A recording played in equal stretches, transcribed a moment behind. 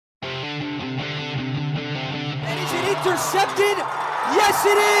intercepted? Yes,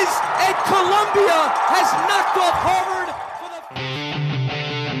 it is. And Columbia has knocked off Harvard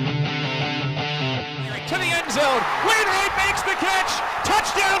to the end zone. Wainwright makes the catch.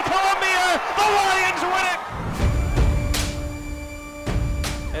 Touchdown, Columbia. The Lions win it.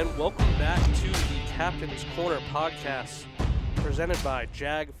 And welcome back to the Captain's Corner podcast, presented by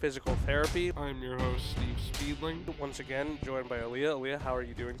Jag Physical Therapy. I'm your host, Steve Speedling. Once again, joined by Aliyah. Aliyah, how are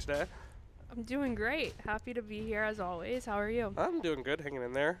you doing today? I'm doing great. Happy to be here as always. How are you? I'm doing good, hanging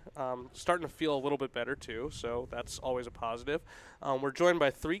in there. Starting to feel a little bit better too, so that's always a positive. We're joined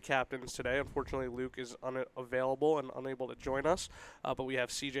by three captains today. Unfortunately, Luke is unavailable and unable to join us, but we have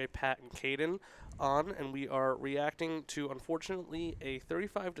CJ, Pat, and Caden on, and we are reacting to, unfortunately, a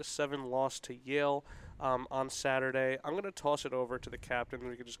 35-7 loss to Yale on Saturday. I'm going to toss it over to the captain.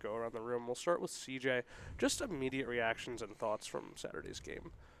 We can just go around the room. We'll start with CJ. Just immediate reactions and thoughts from Saturday's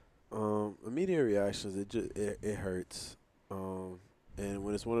game. Immediate reactions, it hurts. And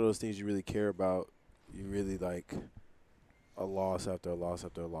when it's one of those things you really care about, you really like a loss after a loss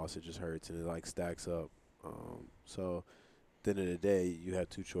after a loss, it just hurts and it like stacks up. So at the end of the day, you have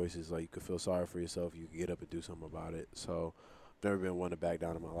two choices. Like you could feel sorry for yourself, you could get up and do something about it. So I've never been one to back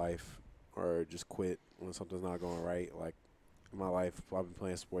down in my life or just quit when something's not going right. Like in my life, I've been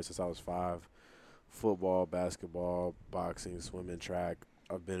playing sports since I was 5. Football, basketball, boxing, swimming, track.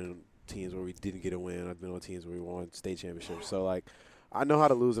 I've been in teams where we didn't get a win. I've been on teams where we won state championships. So, like, I know how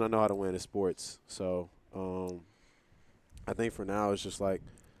to lose and I know how to win in sports. So, I think for now it's just, like,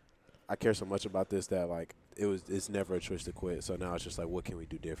 I care so much about this that, like, it's never a choice to quit. So now it's just, like, what can we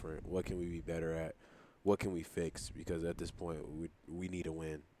do different? What can we be better at? What can we fix? Because at this point we need a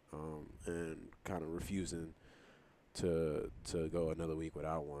win, and kind of refusing to go another week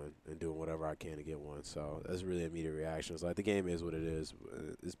without one and doing whatever I can to get one. So that's really immediate reactions. Like the game is what it is.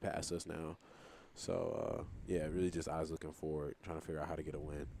 It's past us now. So, yeah, really just eyes looking forward, trying to figure out how to get a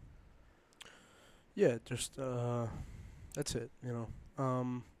win. Yeah, just that's it,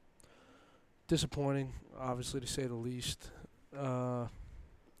 disappointing, obviously, to say the least. Some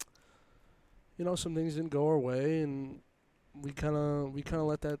things didn't go our way, and we kind of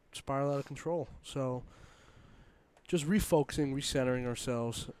let that spiral out of control. So just refocusing, recentering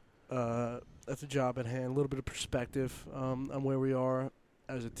ourselves at the job at hand, a little bit of perspective on where we are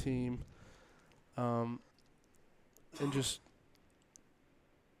as a team, and just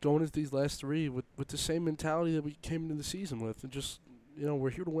going into these last three with the same mentality that we came into the season with, and just, we're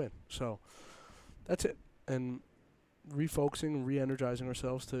here to win. So that's it. And refocusing, re-energizing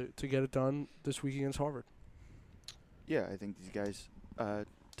ourselves to get it done this week against Harvard. Yeah, I think these guys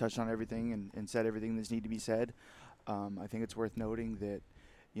touched on everything and said everything that's need to be said. I think it's worth noting that,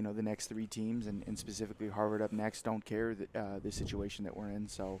 the next three teams, and specifically Harvard up next, don't care the situation that we're in.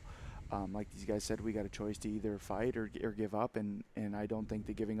 So, like these guys said, we got a choice to either fight or give up, and I don't think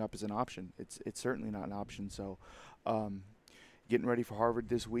that giving up is an option. It's certainly not an option. So, getting ready for Harvard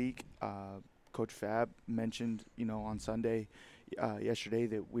this week. Coach Fab mentioned, on Sunday, yesterday,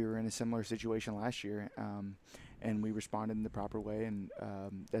 that we were in a similar situation last year, and we responded in the proper way, and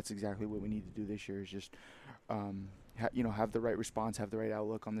that's exactly what we need to do this year. Is just have the right response, have the right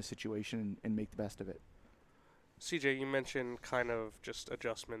outlook on the situation, and make the best of it. CJ, you mentioned kind of just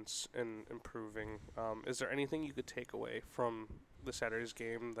adjustments and improving. Is there anything you could take away from the Saturday's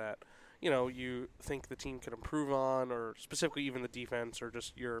game that, you think the team could improve on, or specifically even the defense, or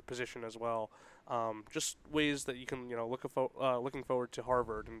just your position as well? Just ways that you can, looking forward to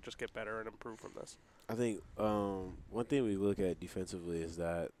Harvard and just get better and improve from this. I think one thing we look at defensively is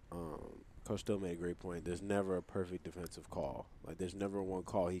that Coach Still made a great point. There's never a perfect defensive call. Like, there's never one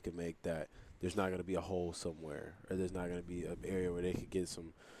call he can make that there's not going to be a hole somewhere, or there's not going to be an area where they could get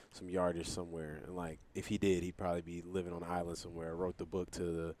some yardage somewhere. And, like, if he did, he'd probably be living on an island somewhere, wrote the book to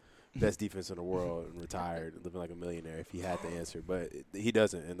the best defense in the world and retired, living like a millionaire if he had the answer. But he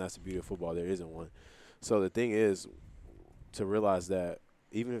doesn't, and that's the beauty of football. There isn't one. So the thing is to realize that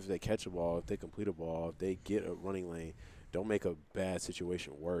even if they catch a ball, if they complete a ball, if they get a running lane, don't make a bad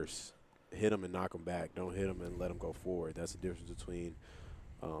situation worse. Hit them and knock them back. Don't hit them and let them go forward. That's the difference between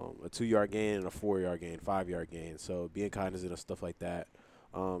a 2-yard gain and a 4-yard gain, 5-yard gain. So being cognizant of stuff like that.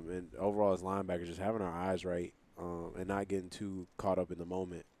 And overall as linebackers, just having our eyes right and not getting too caught up in the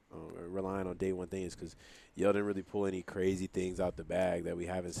moment. Relying on day one things, because Yale didn't really pull any crazy things out the bag that we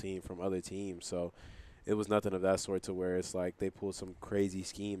haven't seen from other teams. So it was nothing of that sort to where it's like they pulled some crazy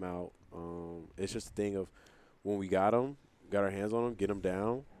scheme out. It's just a thing of when we got them, got our hands on them, get them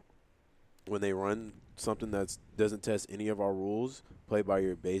down. When they run something that doesn't test any of our rules, play by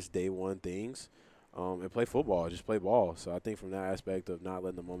your base day one things, and play football, just play ball. So I think from that aspect of not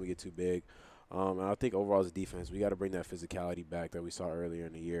letting the moment get too big, and I think overall as a defense, we got to bring that physicality back that we saw earlier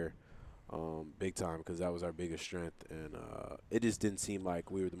in the year, big time, because that was our biggest strength. And it just didn't seem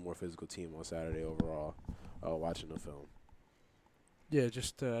like we were the more physical team on Saturday overall, watching the film. Yeah,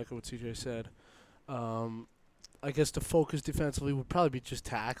 just to echo what CJ said. I guess the focus defensively would probably be just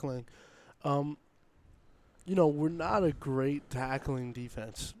tackling. We're not a great tackling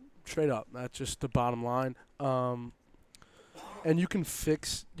defense. Straight up. That's just the bottom line. And you can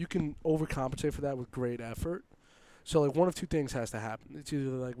overcompensate for that with great effort. So, like, one of two things has to happen. It's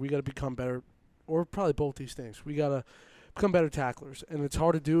either, like, we got to become better, or probably both these things. We got to become better tacklers. And it's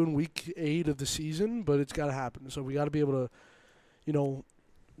hard to do in week 8 of the season, but it's got to happen. So we got to be able to,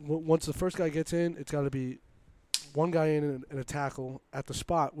 once the first guy gets in, it's got to be one guy in and a tackle at the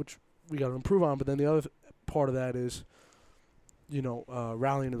spot, which we got to improve on. But then the other part of that is,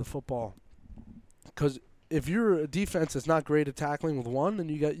 rallying to the football. Because if you're a defense that's not great at tackling with one, then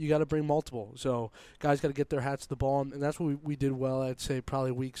you got to bring multiple. So guys got to get their hats to the ball, and that's what we did well. I'd say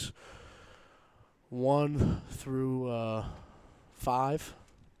probably weeks 1 through 5.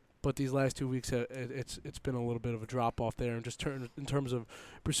 But these last 2 weeks, it's been a little bit of a drop off there, and just in terms of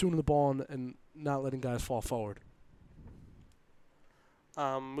pursuing the ball and not letting guys fall forward.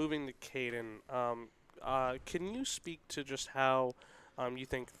 Moving to Caden, can you speak to just how you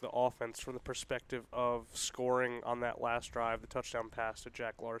think the offense, from the perspective of scoring on that last drive, the touchdown pass to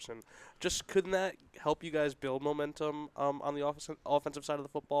Jack Larson, just couldn't that help you guys build momentum on the offensive side of the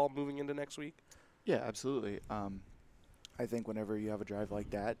football moving into next week? Yeah, absolutely. I think whenever you have a drive like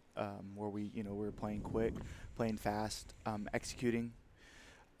that, where we're playing quick, playing fast, executing,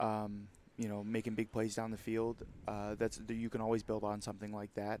 making big plays down the field, you can always build on something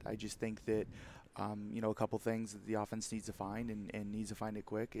like that. I just think that, a couple things that the offense needs to find and needs to find it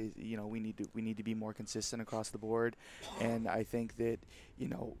quick is, we need to be more consistent across the board. And I think that,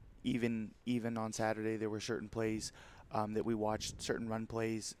 even on Saturday, there were certain plays that we watched, certain run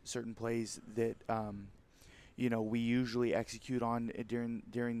plays, certain plays that, we usually execute on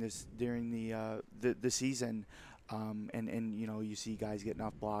during the season, and you see guys getting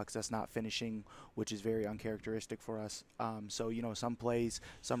off blocks. That's not finishing, which is very uncharacteristic for us. So some plays,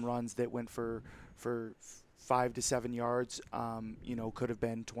 some runs that went for 5 to 7 yards, could have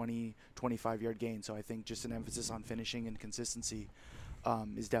been 20, 25-yard gains. So I think just an emphasis on finishing and consistency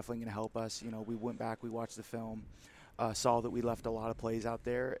is definitely going to help us. We went back, we watched the film. Saw that we left a lot of plays out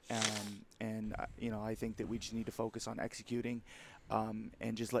there, and I think that we just need to focus on executing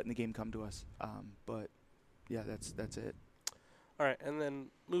and just letting the game come to us. But yeah, that's it. All right, and then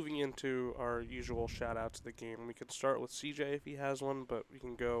moving into our usual shout-outs of the game, we could start with CJ if he has one, but we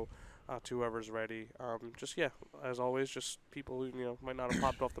can go to whoever's ready. As always, just people who might not have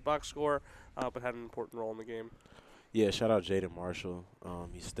popped off the box score, but had an important role in the game. Yeah, shout out Jaden Marshall.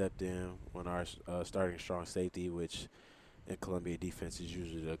 He stepped in when our starting strong safety, which in Columbia defense is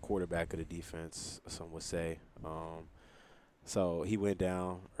usually the quarterback of the defense, some would say. So he went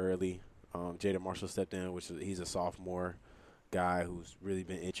down early. Jaden Marshall stepped in, he's a sophomore guy who's really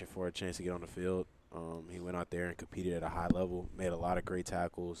been itching for a chance to get on the field. He went out there and competed at a high level, made a lot of great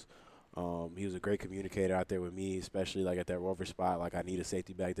tackles. He was a great communicator out there with me, especially like at that rover spot. Like, I need a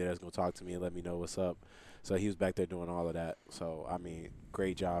safety back there that's going to talk to me and let me know what's up. So he was back there doing all of that. So, I mean,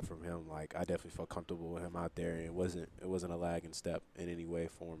 great job from him. Like, I definitely felt comfortable with him out there, and it wasn't a lagging step in any way,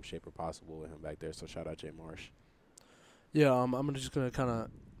 form, shape, or possible with him back there. So shout out Jay Marsh. Yeah, I'm just going to kind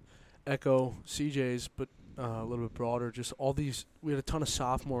of echo CJ's, but a little bit broader. Just we had a ton of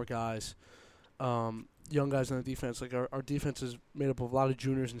sophomore guys, young guys on the defense. Like, our defense is made up of a lot of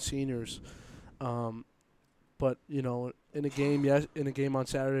juniors and seniors. But in a game on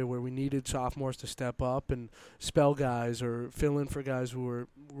Saturday where we needed sophomores to step up and spell guys or fill in for guys who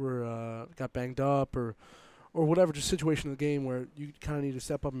were got banged up or whatever, just situation in the game where you kind of need to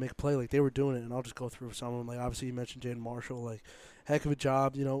step up and make a play, like they were doing it. And I'll just go through some of them. Like, obviously you mentioned Jaden Marshall, like, heck of a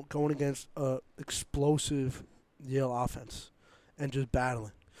job, going against explosive Yale offense and just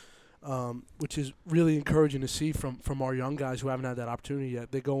battling, which is really encouraging to see from our young guys who haven't had that opportunity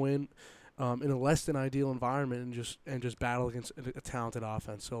yet. They go in a less than ideal environment and just battle against a talented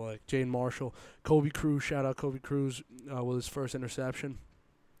offense. So, like, Jaden Marshall, Kobe Cruz, shout out Kobe Cruz with his first interception,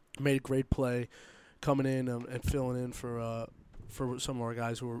 made a great play coming in and filling in for some of our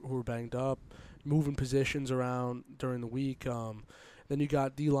guys who were banged up, moving positions around during the week. Then you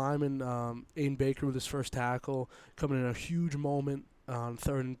got D. Lyman, Aiden Baker with his first tackle, coming in a huge moment on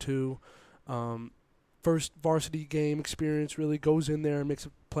 3rd and 2. First varsity game experience, really goes in there and makes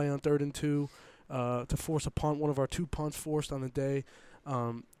a play on 3rd and 2 to force a punt, one of our 2 punts forced on the day.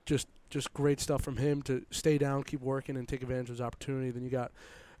 Just just great stuff from him to stay down, keep working, and take advantage of his opportunity. Then you got a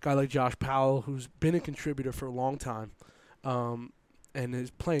guy like Josh Powell, who's been a contributor for a long time, and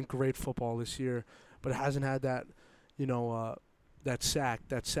is playing great football this year, but hasn't had that, that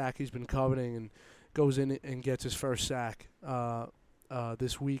sack he's been coveting, and goes in and gets his first sack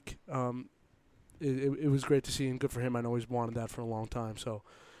this week. It was great to see, and good for him. I know he's wanted that for a long time. So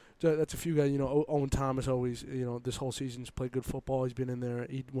that's a few guys. Owen Thomas always, this whole season's played good football. He's been in there.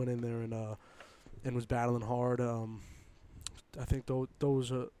 He went in there and was battling hard. I think those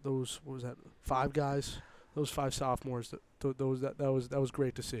what was that? 5 guys, those 5 sophomores. That was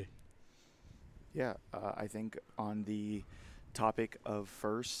great to see. Yeah, I think on the topic of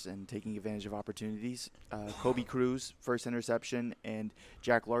firsts and taking advantage of opportunities, Kobe Cruz, first interception, and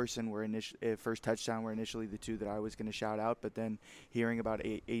Jack Larson were first touchdown were initially the 2 that I was going to shout out, but then hearing about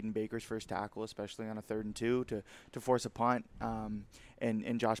Aiden Baker's first tackle, especially on a 3rd and 2 to force a punt, and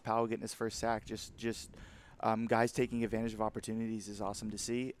Josh Powell getting his first sack, just guys taking advantage of opportunities is awesome to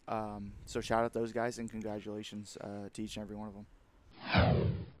see. So shout out those guys, and congratulations to each and every one of them.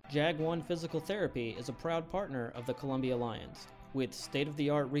 Jag 1 Physical Therapy is a proud partner of the Columbia Lions. With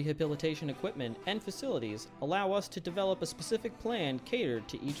state-of-the-art rehabilitation equipment and facilities, allow us to develop a specific plan catered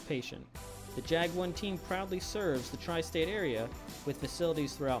to each patient. The Jag 1 team proudly serves the tri-state area with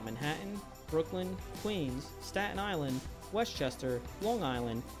facilities throughout Manhattan, Brooklyn, Queens, Staten Island, Westchester, Long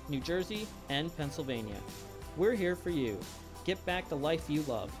Island, New Jersey, and Pennsylvania. We're here for you. Get back the life you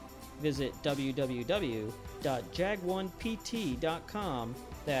love. Visit www.jag1pt.com.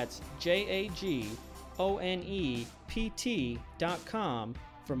 That's JAGONEPT.com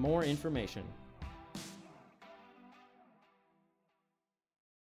for more information.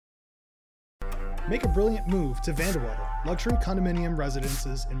 Make a brilliant move to Vanderwater, luxury condominium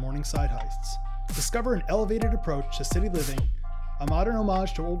residences in Morningside Heights. Discover an elevated approach to city living, a modern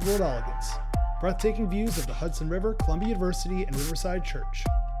homage to old world elegance, breathtaking views of the Hudson River, Columbia University, and Riverside Church.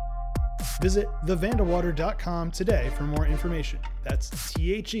 Visit thevanderwater.com today for more information. That's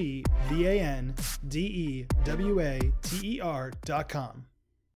TheVandewater.com.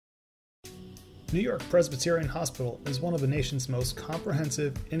 New York Presbyterian Hospital is one of the nation's most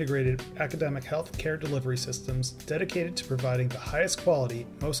comprehensive, integrated academic health care delivery systems dedicated to providing the highest quality,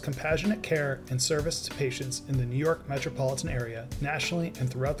 most compassionate care and service to patients in the New York metropolitan area, nationally and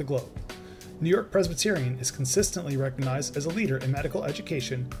throughout the globe. New York Presbyterian is consistently recognized as a leader in medical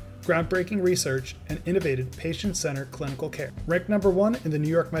education, groundbreaking research, and innovative patient-centered clinical care. Ranked number 1 in the New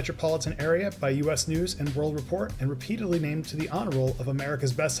York metropolitan area by U.S. News and World Report and repeatedly named to the honor roll of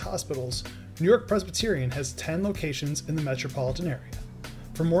America's best hospitals, New York Presbyterian has 10 locations in the metropolitan area.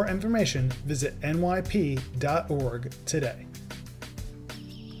 For more information, visit nyp.org today.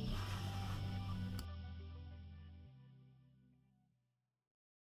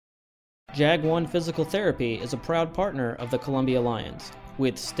 Jag 1 Physical Therapy is a proud partner of the Columbia Lions.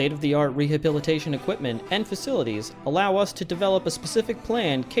 With state-of-the-art rehabilitation equipment and facilities, allow us to develop a specific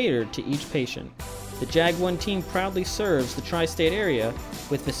plan catered to each patient. The Jag 1 team proudly serves the tri-state area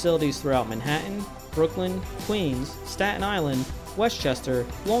with facilities throughout Manhattan, Brooklyn, Queens, Staten Island, Westchester,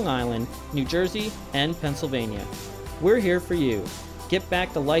 Long Island, New Jersey, and Pennsylvania. We're here for you. Get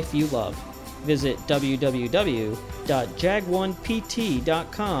back the life you love. Visit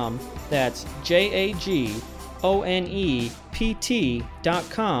www.jag1pt.com. That's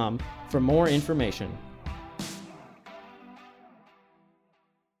JAGONEPT.com for more information.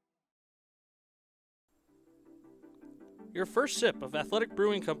 Your first sip of Athletic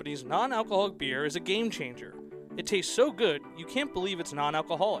Brewing Company's non-alcoholic beer is a game changer. It tastes so good, you can't believe it's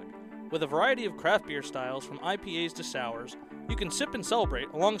non-alcoholic. With a variety of craft beer styles from IPAs to sours, you can sip and celebrate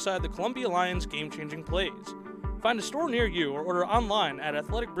alongside the Columbia Lions game-changing plays. Find a store near you or order online at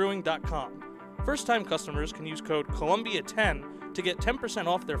athleticbrewing.com. First-time customers can use code Columbia10 to get 10%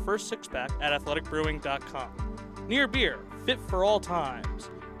 off their first six-pack at athleticbrewing.com. Near beer, fit for all times.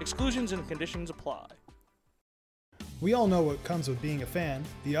 Exclusions and conditions apply. We all know what comes with being a fan,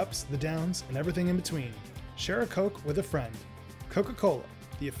 the ups, the downs, and everything in between. Share a Coke with a friend. Coca-Cola,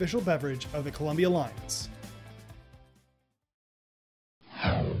 the official beverage of the Columbia Lions.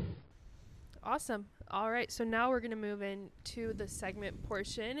 Awesome. All right, so now we're going to move into the segment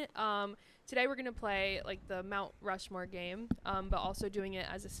portion. Today we're going to play like the Mount Rushmore game, but also doing it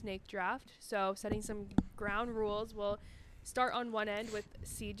as a snake draft. So setting some ground rules. We'll start on one end with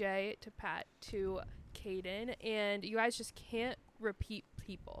CJ to Pat to Caden, and you guys just can't repeat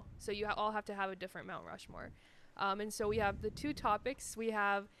people. So you all have to have a different Mount Rushmore. And so we have the two topics. We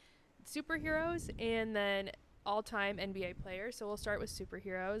have superheroes and then all-time NBA players. So we'll start with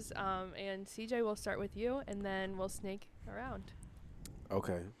superheroes. And CJ, we'll start with you, and then we'll snake around.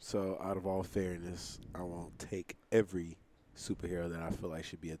 Okay, so out of all fairness, I won't take every superhero that I feel like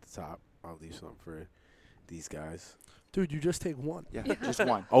should be at the top. I'll leave some for these guys. Dude, you just take one. Yeah, just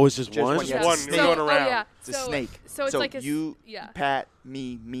one. Oh, it's just one? Just Just yeah. one. Snake. You're going around. Oh, yeah. It's a snake. So it's like a you yeah. pat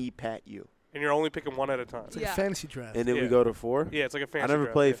me, pat you. And you're only picking one at a time. It's like Yeah. a fantasy draft. And then we Yeah. go to 4? Yeah, it's like a I fantasy never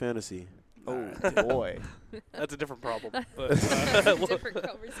draft, played yeah. fantasy. Oh, boy. That's a different problem. That's But, a different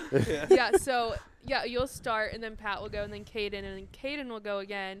conversation. Yeah. So yeah, you'll start, and then Pat will go, and then Caden, and then Caden will go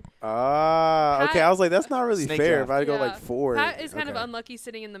again. Ah, okay. Pat- I was like, that's not really Snake fair draft. if I go Yeah. like 4. Pat is kind of Okay. unlucky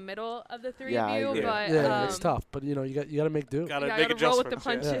sitting in the middle of the three Yeah, of I you, agree. but Yeah, it's tough, but you got to make do. gotta yeah, make gotta roll with the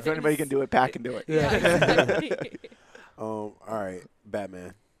adjustments. punches. If anybody can do it, Pat can do it. Yeah, exactly. All right,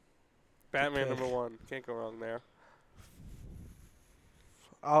 Batman. Batman Okay. number 1. Can't go wrong there.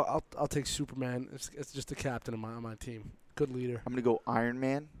 I'll take Superman. It's just the captain of my team. Good leader. I'm going to go Iron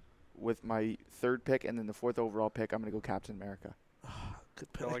Man with my 3rd pick, and then the 4th overall pick, I'm going to go Captain America. Good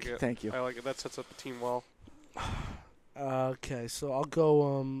I pick. like it. Thank you. I like it. That sets up the team well. Okay, so I'll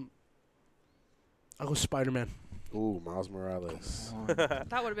go Spider-Man. Ooh, Miles Morales. That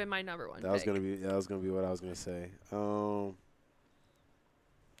would have been my number 1 That was pick. gonna be what I was gonna say. The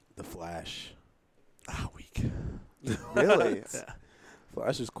Flash. Weak. Really? Yeah.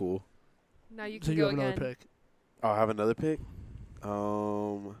 Flash is cool. Now you So can you go have another again. pick. Oh, I have another pick.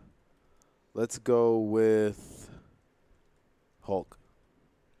 Let's go with Hulk.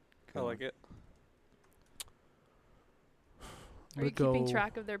 I like it. Are you keeping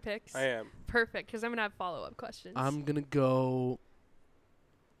track of their picks? I am. Perfect, because I'm gonna have follow-up questions. I'm gonna go.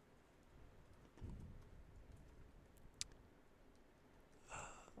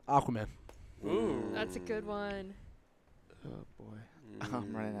 Aquaman. Ooh. That's a good one. Oh, boy.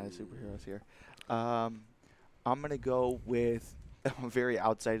 I'm running out of superheroes here. I'm going to go with a very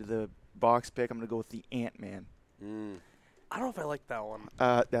outside of the box pick. I'm going to go with the Ant-Man. I don't know if I like that one.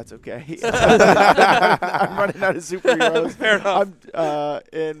 That's okay. I'm running out of superheroes. Fair enough.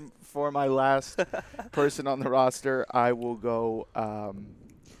 And for my last person on the roster, I will go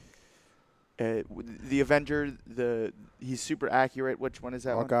the Avenger. He's super accurate. Which one is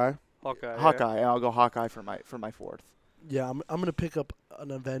that? Hawkeye. Hawkeye. Hawkeye. And I'll go Hawkeye for my 4th. Yeah, I'm gonna pick up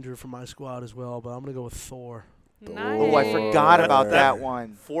an Avenger for my squad as well, but I'm gonna go with Thor. Nice. Oh, I forgot Thor. about that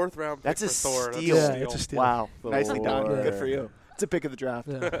one. 4th round pick That's a for Thor. steal. That's Yeah, it's a steal. Wow. Nicely done. Thor. Good for you. It's a pick of the draft.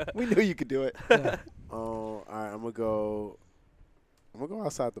 Yeah. We knew you could do it. Yeah. All right, I'm gonna go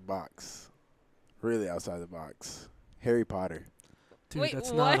outside the box. Really outside the box. Harry Potter. Dude, Wait,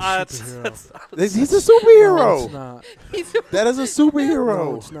 that's what? not a superhero. He's a No, superhero. it's not. That is a No,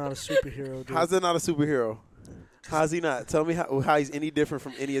 superhero. it's not a superhero. Dude. How's that not a superhero? How's he not? Tell me how he's any different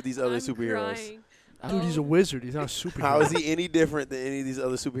from any of these other I'm superheroes. crying. Dude, he's a wizard. He's not a superhero. How is he any different than any of these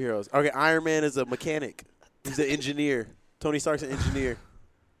other superheroes? Okay, Iron Man is a mechanic. He's an engineer. Tony Stark's an engineer.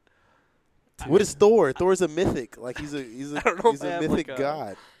 What is Thor? Thor's a mythic. Like he's a I don't know he's if I a have, mythic like, a-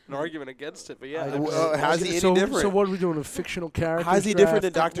 god. An argument against it, but yeah. How's he any so, different? So what are we doing? A fictional character? How's he different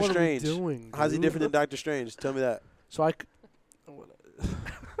than draft? Doctor What Strange? Are we doing, How's he dude? different than Doctor Strange? Tell me that. So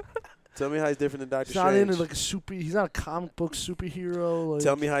Tell me how he's different than Doctor he's not Strange. into like a super. He's not a comic book superhero. Like,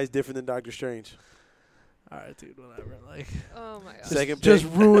 Tell me how he's different than Doctor Strange. All right, dude. Whatever. Like, Oh my god. Second just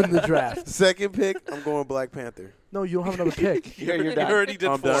pick. ruin the draft. Second pick. I'm going Black Panther. No, you don't have another pick. Yeah, you're You done. already did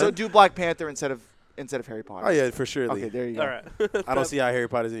I'm 4. done. So do Black Panther instead of Harry Potter. Oh yeah, for sure. Okay, there you go. All right. I don't see how Harry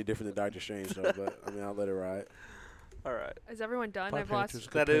Potter's any different than Doctor Strange though, but I mean I'll let it ride. All right. Is everyone done? Black I've lost. Panther's a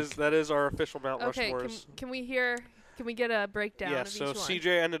good pick. That is our official Mount Okay, Rushmores. can we hear? Can we get a breakdown Yeah, of so each one?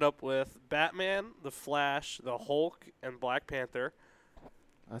 CJ ended up with Batman, the Flash, the Hulk, and Black Panther.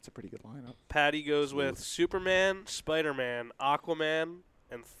 That's a pretty good lineup. Patty goes with Superman, Spider-Man, Aquaman,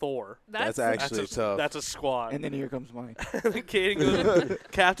 and Thor. That's actually tough. That's a squad. And then here comes mine. Kaden goes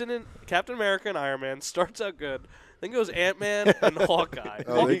with Captain America and Iron Man. Starts out good. Then goes Ant-Man and Hawkeye.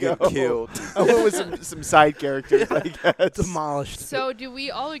 Oh, they There you get go. killed. I went with some side characters, I guess. Demolished. So do we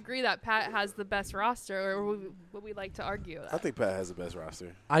all agree that Pat has the best roster, or would we like to argue that? I think Pat has the best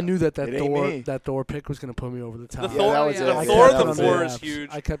roster. I knew that It ain't me. Thor pick was gonna put me over the top. The Yeah, Thor, that was yeah. it. the I Thor kept the it on Four the is apps. huge.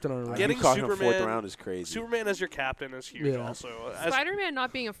 I kept it on. the Getting you caught him fourth Superman- round is crazy. Superman as your captain is huge Yeah. also. As Spider-Man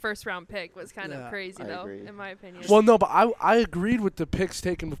not being a first-round pick was kind Yeah, of crazy, I though, agree. in my opinion. Well, no, but I agreed with the picks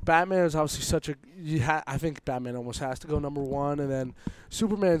taken with Batman. Is obviously such a. I think Batman almost has to go number one, and then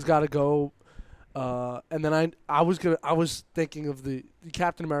Superman's got to go. And then I was thinking of the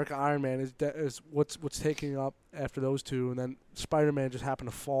Captain America, Iron Man is what's taking up after those two, and then Spider-Man just happened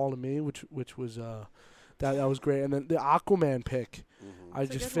to fall to me, which was that was great, and then the Aquaman pick. I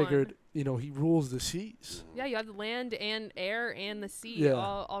That's a just good figured he rules the seas. yeah, you have the land and air and the sea Yeah.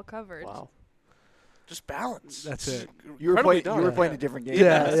 all covered. Wow. Just balance. That's it. You were Incredibly playing. You were done. playing a different game.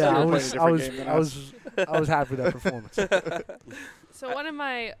 Yeah, than us. yeah. You I were was, playing a I different was, game than I us. was, I was happy with that performance. So one of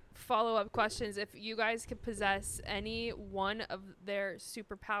my follow-up questions: if you guys could possess any one of their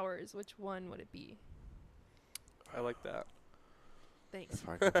superpowers, which one would it be? I like that. Thanks. If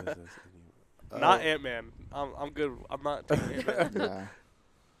I could possess any- Not Ant-Man. I'm good. I'm not taking Ant-Man. Yeah.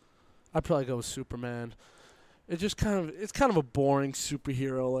 I'd probably go with Superman. It's kind of a boring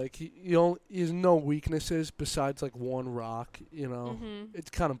superhero. Like he has no weaknesses besides like one rock. You know, it's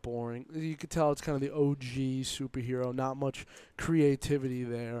kind of boring. You could tell it's kind of the OG superhero. Not much creativity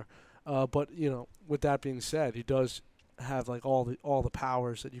there. But you know, with that being said, he does have like all the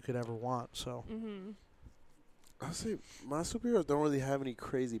powers that you could ever want. So. I'll say my superheroes don't really have any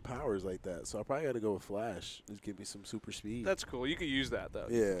crazy powers like that, so I probably got to go with Flash. Just give me some super speed. That's cool. You could use that though.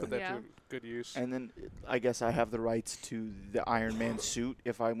 Yeah. Put that Yeah. to good use. And then I guess I have the rights to the Iron Man suit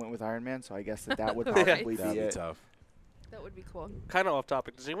if I went with Iron Man, so I guess that would Right. probably That'd be be it. tough. That would be cool. Kind of off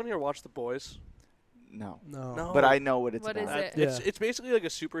topic. Does anyone here watch The Boys? No. No. But I know what it's What about. is it? Yeah. It's basically like a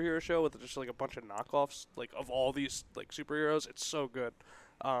superhero show with just like a bunch of knockoffs like of all these like superheroes. It's so good.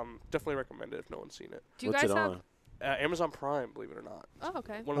 Definitely recommend it if no one's seen it. Do you What's guys it have? on? Amazon Prime, believe it or not. Oh,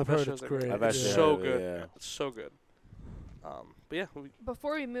 okay. One of I've the best heard shows it's ever. great. I've Yeah. actually So heard of it, good. yeah. It's so good. But yeah,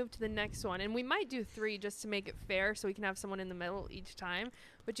 Before we move to the next one, and we might do 3 just to make it fair, so we can have someone in the middle each time.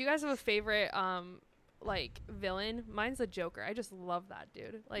 But do you guys have a favorite, like villain? Mine's the Joker. I just love that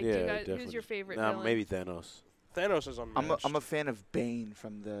dude. Like, do you Yeah, guys, who's definitely. your favorite Nah, villain? maybe Thanos. Thanos is unmatched. I'm a fan of Bane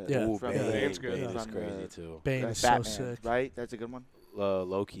from the Yeah. Ooh, from Bane. the, Bane's good. Bane is from crazy the, too. Bane is Batman, so sick. right? That's a good one.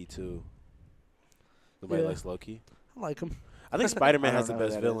 Loki too. Nobody Yeah. likes Loki. I like him. I think Spider-Man I has don't the know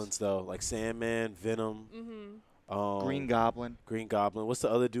best who that is. villains though, like Sandman, Venom, Green Goblin. Green Goblin. What's the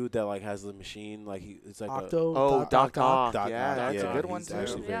other dude that like has the machine? Like it's like Octo. Oh, Doc Ock. Doc Yeah, Ock. that's Yeah, a good one he's too.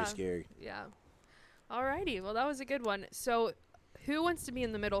 actually very Yeah. scary. Yeah. Alrighty. Well, that was a good one. So, who wants to be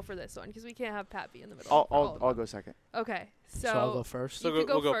in the middle for this one? Because we can't have Pat be in the middle. for all of I'll them. go second. Okay. So I'll go So, first. You So could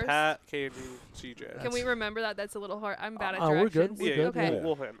go we'll go first. Pat, Katie, CJ. can we remember that? That's a little hard. I'm bad at we're directions. good. We're Yeah, good. Okay. Yeah.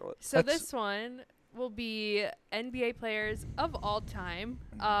 We'll handle it. So That's- this one will be NBA players of all time.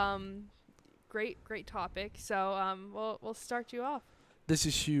 Great topic. So we'll start you off. This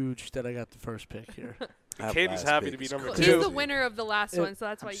is huge that I got the first pick here. Katie's happy to be number He's two. the winner of the last If- one, so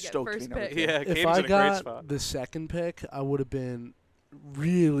that's why I'm you get stoked to be first number pick. two. Yeah, If Katie's I in a great got spot. the second pick, I would have been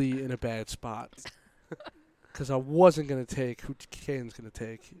really in a bad spot. Because I wasn't going to take who Caden's going to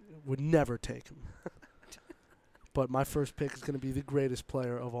take. Would never take him. But my first pick is going to be the greatest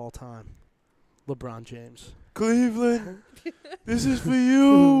player of all time, LeBron James. Cleveland, this is for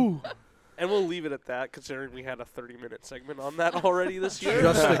you. And we'll leave it at that, considering we had a 30-minute segment on that already this year.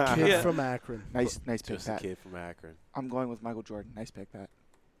 Just a kid Yeah. from Akron. Nice pick, Just a Pat. kid from Akron. I'm going with Michael Jordan. Nice pick, Pat.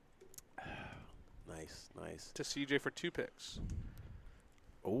 Nice. To CJ for 2 picks.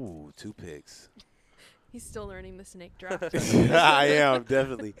 Ooh, 2 picks. He's still learning the snake draft. I am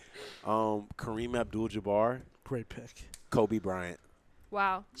definitely. Kareem Abdul-Jabbar, Great pick. Kobe Bryant.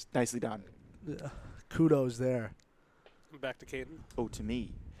 Wow. Nicely done. Yeah. Kudos there. Back to Caden. Oh, to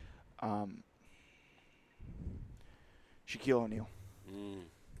me, Shaquille O'Neal.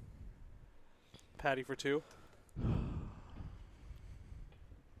 Patty for 2.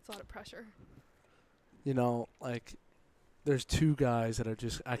 It's a lot of pressure. You know, like, there's 2 guys that are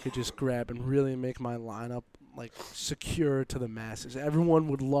just I could just grab and really make my lineup like secure to the masses. Everyone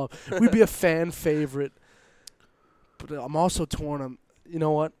would love. We'd be a fan favorite. But I'm also torn on. You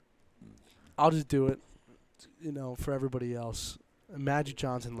know what? I'll just do it. You know, for everybody else, Magic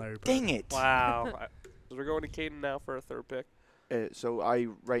Johnson, Larry Bird. Dang it. Wow. So we're going to Caden now for a 3rd pick. So I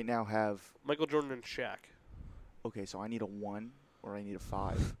right now have. Michael Jordan and Shaq. Okay, so I need a 1 or I need a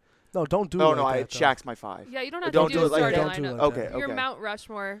 5. No, don't do it. No, like that, though. Shaq's my 5. Yeah, you don't have Don't to do do a it like starting that. Don't do it lineup. like Okay, that. Your okay. Mount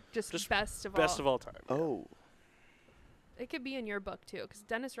Rushmore, just best of all. Best of all time. Oh. It could be in your book too, because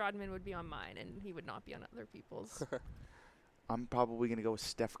Dennis Rodman would be on mine, and he would not be on other people's. I'm probably going to go with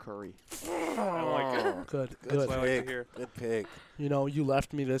Steph Curry. I like it. Good, That's good. what I like to hear. Good pick. You know, you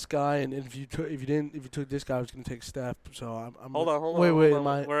left me this guy, and if you took this guy, I was gonna take Steph. So I'm. Hold on. Wait, hold on. am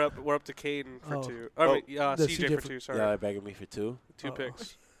I? We're up to Caden for Oh. 2. Oh, I mean, the CJ for 2. Sorry. Yeah, begging me for 2. 2 Uh-oh.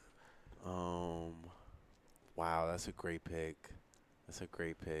 picks. Wow, that's a great pick.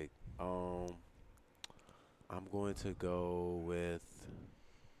 I'm going to go with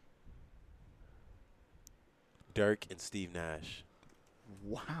Dirk and Steve Nash.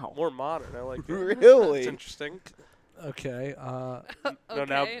 Wow. More modern. I like it. Really? That's interesting. Okay. No,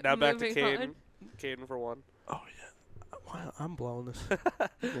 Okay, now back to moving Caden. on. Caden for 1. Oh yeah. Wow, I'm blowing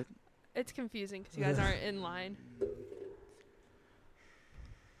this. It's confusing because you guys aren't in line.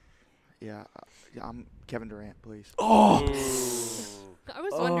 Yeah, I'm Kevin Durant, please. Oh, I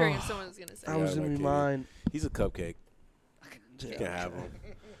was wondering if someone was gonna say. that was Yeah, in like my mind. He's a cupcake. You can have him.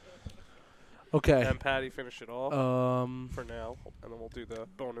 Okay. And Patty finish it off for now, and then we'll do the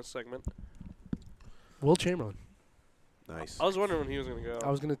bonus segment. Will Chamberlain. Nice. I was wondering when he was going to go. I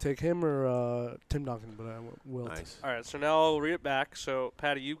was gonna take him or Tim Duncan, but I went Wilt. Nice. All right, so now I'll read it back. So,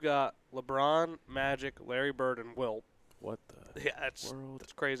 Patty, you got LeBron, Magic, Larry Bird, and Wilt. What the Yeah, that's world?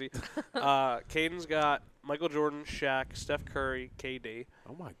 crazy. Caden's got Michael Jordan, Shaq, Steph Curry, KD.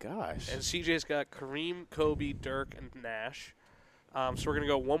 Oh, my gosh. And CJ's got Kareem, Kobe, Dirk, and Nash. So we're going to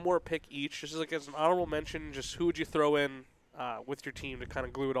go one more pick each. This is like as an honorable mention, just who would you throw in with your team to kind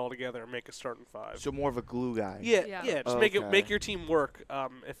of glue it all together and make a starting five? So more of a glue guy. Yeah, Yeah. just make your team work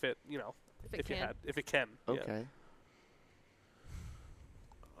if it, if it can. Yeah. Okay.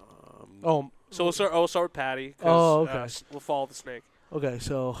 So we'll start with Patty. 'Cause, Oh, okay. We'll follow the snake. Okay,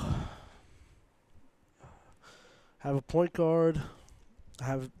 so have a point guard, I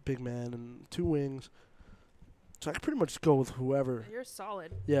have a big man, and 2 wings. So I can pretty much go with whoever. You're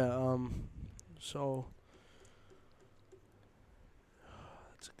solid. Yeah. So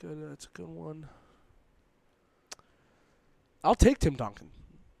that's a good one. I'll take Tim Duncan.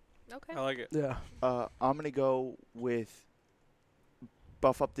 Okay. I like it. Yeah. I'm gonna go with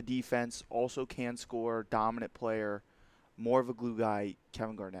buff up the defense. Also can score. Dominant player. More of a glue guy.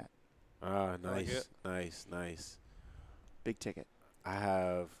 Kevin Garnett. Ah, I like it. nice. Big ticket. I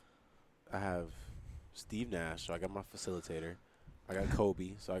have Steve Nash, so I got my facilitator. I got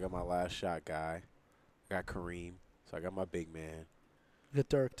Kobe, so I got my last shot guy. I got Kareem, so I got my big man. You get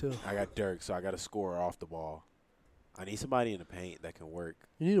Dirk too. I got Dirk, so I got a scorer off the ball. I need somebody in the paint that can work.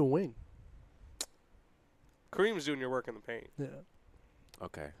 You need a wing. Kareem's doing your work in the paint. Yeah.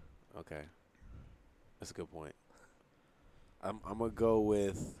 Okay. That's a good point. I'm gonna go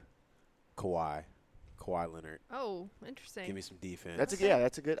with Kawhi Leonard. Oh, interesting. Give me some defense. That's a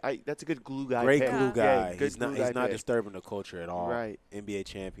good glue guy. Great pick. glue Yeah. guy. Yeah, good he's not glue guy pick. disturbing the culture at all. Right. NBA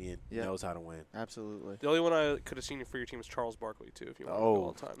champion. Yeah. Knows how to win. Absolutely. The only one I could have seen for your team is Charles Barkley too, if you want to go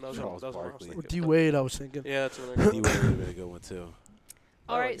all the time. That was Charles that was what I was Barkley. thinking. D Wade, I was thinking. Yeah, that's another D good Wade one. would have been a good one too.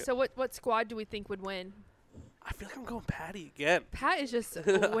 All I right. like it. So what squad do we think would win? I feel like I'm going Patty again. Pat is just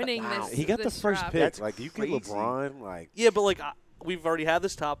winning Wow. this. He got the this first draft. pick. That's Like you get crazy. LeBron. Like Yeah, but like we've already had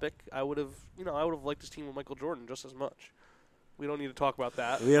this topic. I would have liked this team with Michael Jordan just as much. We don't need to talk about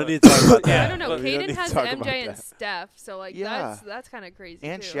that. we don't but- need to talk about Yeah, I that. don't know. but we don't Caden need to has talk MJ about and that. Steph, so like Yeah. that's kind of crazy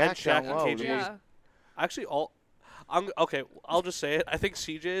And too. Shaq Shaq down and low. KG. Yeah. Actually, I'm okay. I'll just say it. I think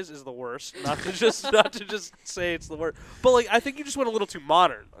CJ's is the worst. Not to just say it's the worst, but like I think you just went a little too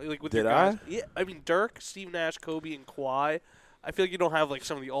modern. Like with Did your guys. I? Yeah, I mean Dirk, Steve Nash, Kobe, and Kawhi. I feel like you don't have like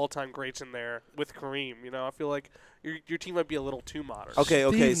some of the all-time greats in there with Kareem. You know, I feel like your team might be a little too modern. Okay,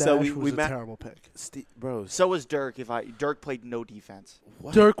 Steve so Nash we was a met. terrible pick. Bro, So was Dirk. Dirk played no defense.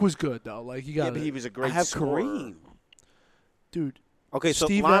 what? Dirk was good though. Like you Yeah, got but he was a I great have scorer. Kareem. dude. Okay, so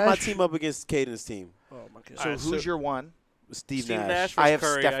Steve line my Nash? team up against Caden's team. Oh my god. So Alright, who's so- your one? Steve Steve Nash. Nash I versus have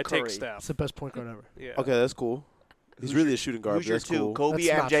Curry. Steph I take Curry. That's Steph. the best point guard ever. Yeah. Okay, that's cool. He's really a shooting guard. Who's but your that's two? cool. Kobe,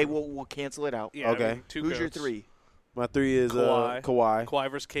 That's not MJ. true. We'll cancel it out. Yeah, Okay. I mean, two Who's your goats. 3? My 3 is Kawhi. Kawhi.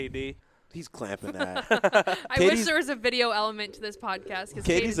 Kawhi versus KD. He's clamping that. I wish Katie's- there was a video element to this podcast because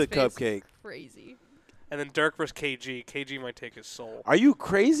Katie's a cupcake. Crazy. And then Dirk versus KG. KG might take his soul. Are you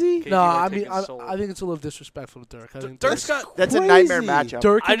crazy? KG No, might I take mean his soul. I think it's a little disrespectful to Dirk. I think Dirk's got. That's a Crazy. nightmare matchup.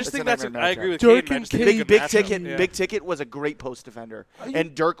 Dirk. I just That's think a that's. nightmare I agree matchup. with Dirk Caden. I and just think KD. it's a Big matchup. ticket. Yeah. Big ticket was a great post defender,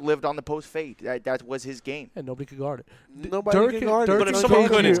 and Dirk lived on the post fade. That was his game. and nobody could guard it. Nobody Dirk can and- guard it. Dirk But if and someone KG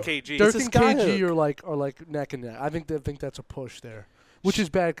could, it's are- KG. Dirk It's a and skyhook. KG are like neck and neck. I think that's a push there, which is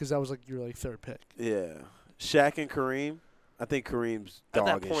bad because that was like your third pick. Yeah. Shaq and Kareem. I think Kareem's At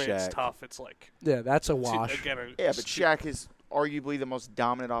that dogging point, Shaq. it's tough. It's like. Yeah, that's a wash. Again, Yeah, but Shaq is arguably the most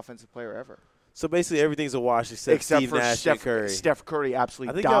dominant offensive player ever. So basically, everything's a wash except Steve for Nash Steph and Curry. Steph Curry I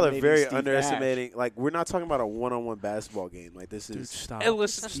absolutely think y'all are dominating very Steve underestimating. Like, we're not talking about a one-on-one basketball game. Like, this Dude, is stop. And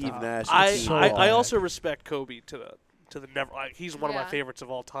listen, Steve Stop. Nash. I, and Team I, Ball. I also respect Kobe to the never. Like, he's one of my Yeah. favorites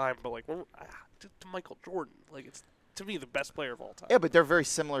of all time. But like to Michael Jordan, like it's to me the best player of all time. Yeah, but they're very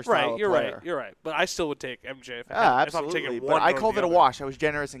similar style right. of You're player. right. You're right. But I still would take MJ if, Yeah, if I'm absolutely. taking But one. I or called the it a other. wash. I was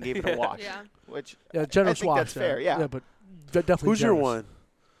generous and gave it a wash. Yeah. Which Yeah, generous I think wash. that's fair. Yeah. but definitely. Who's your generous.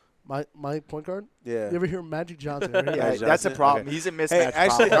 one? My point guard. Yeah. You ever hear Magic Johnson? Ever hear Yeah, Magic that? that's a Johnson? problem. Okay. He's a mismatch. Hey,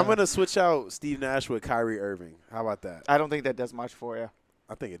 actually, problem. I'm gonna switch out Steve Nash with Kyrie Irving. How about that? I don't think that does much for you.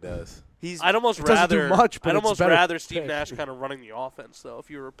 I think it does. I'd almost It doesn't do rather. much, but I'd it's almost better rather Steve pick. Nash kind of running the offense though. If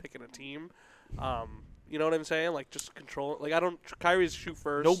you were picking a team, you know what I'm saying? Like just control. Like I don't. Kyrie's shoot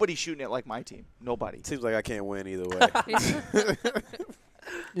first. Nobody's shooting it like my team. Nobody. Seems like I can't win either way.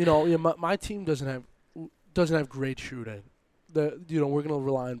 my team doesn't have great shooting. We're gonna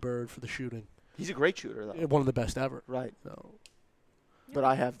rely on Bird for the shooting. He's a great shooter, though. One of the best ever. Right. So. But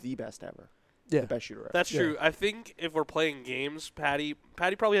I have the best ever. Yeah. The best shooter ever. That's true. I think if we're playing games, Patty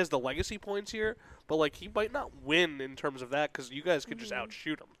probably has the legacy points here, but like he might not win in terms of that because you guys could just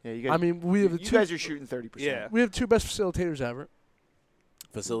outshoot him. Yeah, you guys. You guys are shooting 30%. Yeah. We have two best facilitators ever.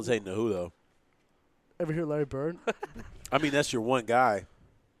 Facilitating to who though? Ever hear Larry Bird? I mean, that's your one guy.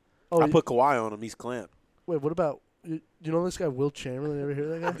 Oh, I put Kawhi on him. He's clamped. Wait, what about you know this guy Will Chamberlain? You ever hear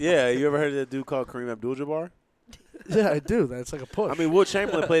that guy? Yeah, you ever heard of that dude called Kareem Abdul-Jabbar? Yeah, I do. That's like a push. I mean, Will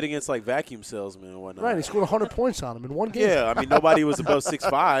Chamberlain played against like vacuum salesmen and whatnot. Right, he scored 100 points on him in one game. Yeah, I mean, nobody was above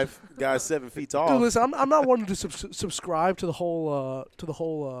 6'5". Guy's 7 feet tall. Dude, listen, I'm not wanting to subscribe to the whole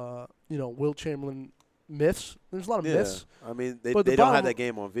Will Chamberlain myths. There's a lot of myths. I mean, they But the don't have bottom- that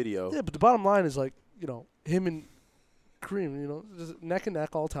game on video. Yeah, but the bottom line is like him and Kareem, just neck and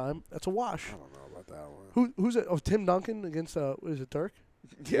neck all the time. That's a wash. I don't know about that one. Who's it? Oh, Tim Duncan against what is it, Dirk?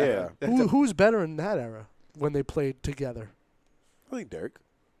 Yeah. Who's better in that era when they played together? I think Dirk.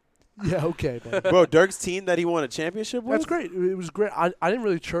 Yeah, okay, man. Bro, Dirk's team that he won a championship with? That's great. It was great. I didn't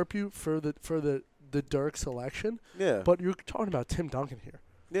really chirp you for the Dirk selection. Yeah. But you're talking about Tim Duncan here.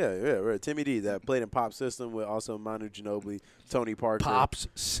 Yeah, right. Timmy D that played in Pop System with also Manu Ginobili, Tony Parker. Pop's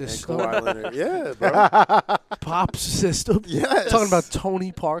and system. Kawhi Leonard. Yeah, bro. Pop's system. Yes. Talking about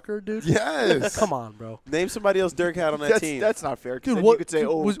Tony Parker, dude. Yes. Come on, bro. Name somebody else Dirk had on that team. That's not fair. Dude, Then what you could say,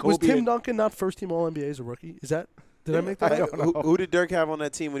 was Kobe Tim and- Duncan not first team All NBA as a rookie? Is that? Did I make that? I up? don't know. Who did Dirk have on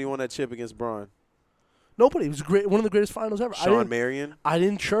that team when he won that chip against Braun? Nobody. It was great. One of the greatest finals ever. Sean Marion. I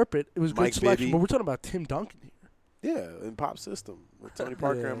didn't chirp it. It was a Mike good selection. Bibby. But we're talking about Tim Duncan here. Yeah, in Pop System with Tony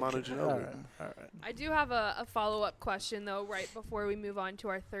Parker and Manu okay. Ginobili. All right. I do have a follow-up question, though, right before we move on to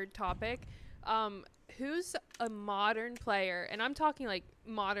our third topic. Who's a modern player, and I'm talking like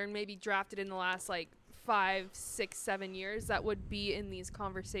modern, maybe drafted in the last like 5, 6, 7 years, that would be in these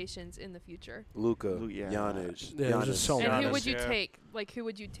conversations in the future? Luka, Yeah. Giannis. Yeah, there's just so And many. who would you yeah. take? Like, who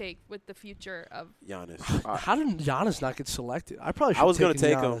would you take with the future of? Giannis. How did Giannis not get selected? I probably should I was going gonna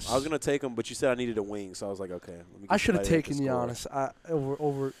to take him. I was gonna take him, but you said I needed a wing, so I was like, okay. Let me I get should have somebody that taken can score. Giannis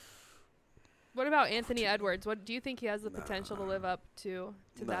over. What about Anthony Edwards? What do you think he has the potential to live up to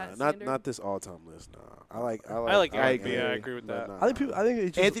that Nah, standard? not this all-time list. Nah, I like. I like Anthony. Yeah, I agree with that. I think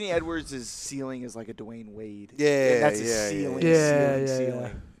it's just, Anthony Edwards' ceiling is like a Dwayne Wade. Yeah, And that's yeah, a ceiling. yeah.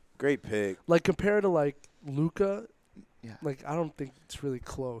 Ceiling. Great pick. like compared to like Luka. Yeah. Like I don't think it's really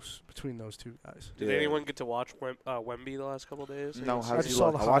close between those two guys. Did Yeah. anyone get to watch Wemby the last couple of days? No, how I does just he saw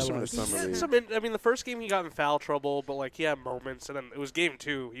look? the I watched him in the highlights. summer league. I mean, the first game he got in foul trouble, but like he had moments, and then it was game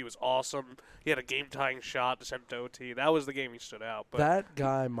 2. He was awesome. He had a game-tying shot to send to OT. That was the game he stood out. But That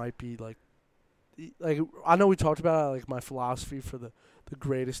guy might be like I know we talked about like my philosophy for the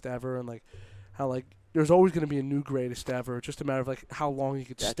greatest ever and like how like there's always going to be a new greatest ever. It's just a matter of like how long he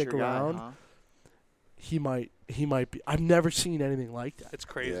could That's stick your guy, around. huh? He might be. I've never seen anything like that. it's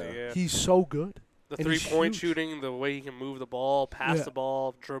crazy. Yeah. Yeah. He's so good. The and he's three-point huge. shooting, the way he can move the ball, pass Yeah. the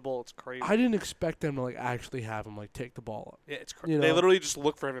ball, dribble, it's crazy. I didn't expect them to like actually have him like take the ball up. Yeah, it's crazy. You They know? literally just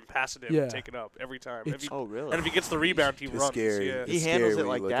look for him and pass it to him Yeah. and take it up every time. It's- Oh, really? And if he gets the rebound, he It's runs. scary. Yeah. He It's handles scary it when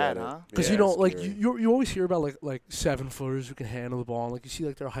you like look that, at it. huh? Because Yeah, like it's scary. you always hear about like 7-footers who can handle the ball, and like you see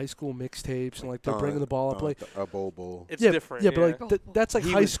like their high school mixtapes, and like they're bringing the ball up, like a bowl. It's yeah, different. yeah, but like that's like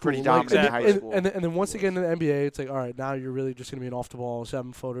He high was school. pretty like, dominant in and, high and- school. and then once again in the NBA, it's like all right, now you're really just gonna be an off the ball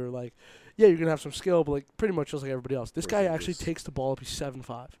 7-footer. Like yeah, you're gonna have some skill, but like pretty much just like everybody else. This guy actually Ridiculous. takes the ball up. He's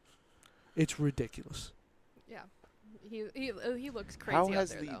 7'5". It's ridiculous. Yeah, he looks crazy How out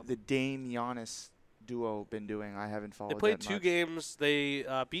has there, though. the Dame Giannis duo been doing? I haven't followed. They played that 2 much. games. They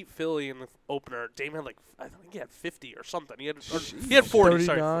beat Philly in the opener. Dame had I think he had 50 or something. He had 40.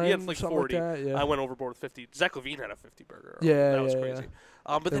 Sorry, he had like 40. Like that, yeah. I went overboard with 50. Zach LaVine had a 50 burger. Yeah, that was yeah, crazy. yeah.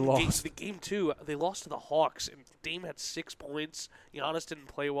 But They then lost. the game 2, they lost to the Hawks, and Dame had 6 points. Giannis didn't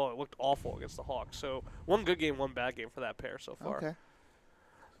play well. It looked awful against the Hawks. So one good game, one bad game for that pair so far. Okay.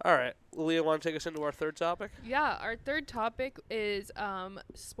 All right, Aliyah, want to take us into our third topic? Yeah, our third topic is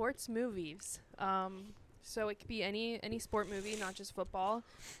sports movies. So it could be any sport movie, not just football.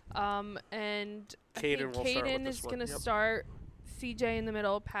 And I think Caden will start with Caden this is one. going to Yep. start, CJ in the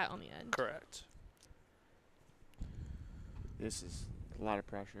middle, Pat on the end. Correct. This is a lot of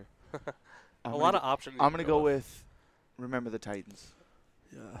pressure. A lot of options. I'm gonna go with Remember the Titans.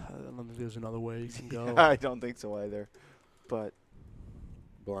 Yeah, I don't think there's another way you can go. I don't think so either. But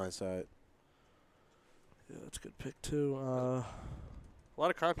Blindside. Yeah, that's a good pick too. A lot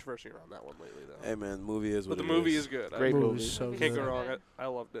of controversy around that one lately, though. Hey man, the movie is what But the it movie is. is good. Great movie's movie. so Can't good. go wrong. Good. I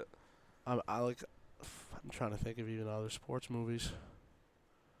loved it. I'm trying to think of even other sports movies.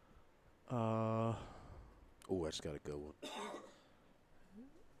 Oh, I just got a good one.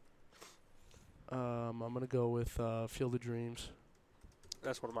 I'm gonna go with Field of Dreams.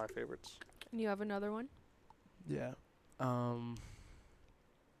 That's one of my favorites. And you have another one? Yeah.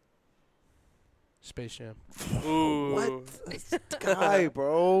 Space Jam. Ooh. What? Guy,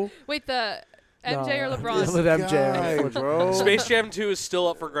 bro. Wait, the MJ or No, LeBron? with MJ, Guy, unfortunately. bro. Space Jam 2 is still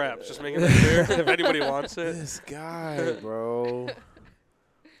up for grabs. Just making that clear if anybody wants it. This guy, bro.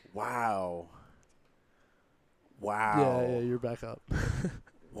 Wow. Wow. Yeah, you're back up.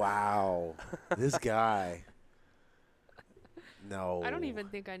 Wow. This guy. No. I don't even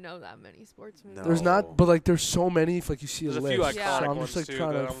think I know that many sports movies. No. There's not, but like there's so many. If like you see There's a a few list, iconic so I'm ones just like too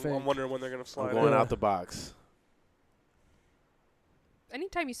trying that to think. I'm wondering when they're going to slide I'm going in. out the box.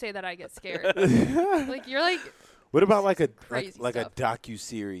 Anytime you say that, I get scared. Like you're like, What about like a Crazy like a stuff.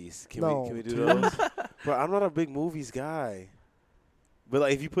 docu-series? Can No, we do dude. those? But I'm not a big movies guy. But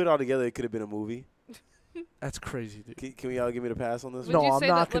like if you put it all together, it could have been a movie. That's crazy, dude. Can we all give me the pass on this? would No, you I'm say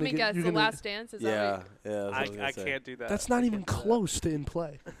not that? Let gonna me get- guess. you're The gonna- Last Dance. Is that Yeah, right? yeah. that's what I was gonna I say. can't do that. That's not I even can't do that. close to in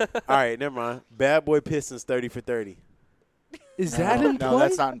play. All right, never mind. Bad Boy Pistons 30 for 30. Is that in play? No,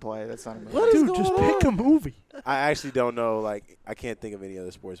 that's not in play. That's not in play. What is Dude, just going pick a movie. I actually don't know. Like, I can't think of any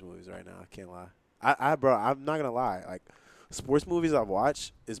other sports movies right now. I can't lie. Bro, I'm not gonna lie. Like, sports movies I've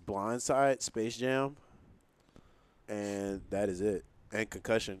watched is Blindside, Space Jam, and that is it. And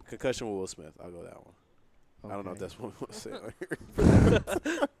Concussion with Will Smith. I'll go that one. I don't know if that's what we want to say on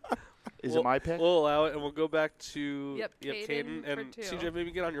here. Is We'll- it my pick? We'll allow it, and we'll go back to Yep, Caden. Caden for And two. CJ,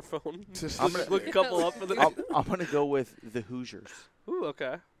 maybe get on your phone. I'm gonna- Look a couple up. For the I'm going to go with the Hoosiers. Ooh,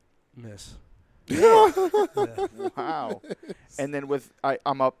 okay. Miss. Yeah. Yeah. Wow. And then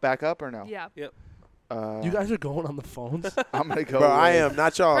I'm back up or no? Yeah. You guys are going on the phones. I'm going to go Bro, with, I am.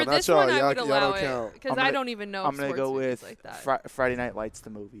 Not y'all. For Not this y'all. one, I Y'all, would y'all allow don't it count. because I'm I gonna- don't even know. I'm going to sports go movies with like that. Friday Night Lights, the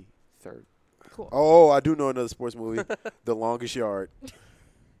movie, third. Cool. Oh, I do know another sports movie. The Longest Yard.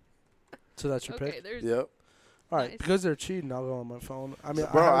 So that's your Okay, pick. there's Yep. All right, nice. because they're cheating, I'll go on my phone. I mean,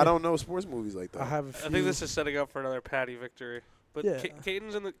 Bro, I have- don't know sports movies like that. I have a few. I think this is setting up for another Patty victory. But Yeah.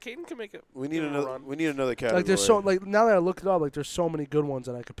 Caden can make it. We need give him a another. run. We need another category. like there's so like now that I looked it up, like there's so many good ones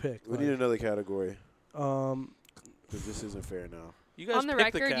that I could pick. We need another category. 'Cause Because this isn't fair now. You guys on the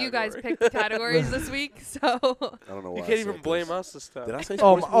pick record. You guys category. picked the categories this week, so I don't know why. You I can't even said blame this. us this time. Did I say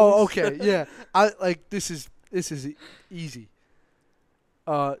Oh, sports oh, movies? okay, yeah. I like this is easy.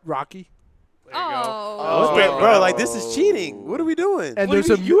 Rocky. There you go. Oh. Wait, bro, like this is cheating. What are we doing? And What do there's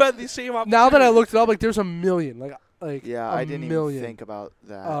you a mean? You had the same opportunity. now that I looked it up, like there's a million, like Yeah, a I didn't million. even think about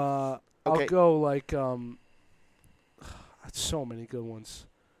that. I'll Okay. go like so many good ones.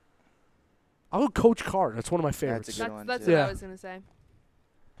 I'll go Coach Carter. That's one of my favorites. That's a good one, That's too. what Yeah. I was gonna say.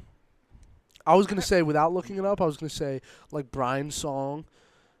 I was gonna say without looking it up, I was gonna say like Brian's song,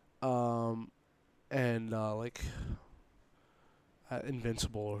 and like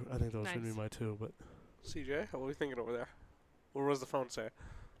Invincible. I think those would be Nice. my two. But CJ, what are we thinking over there? What was the phone say?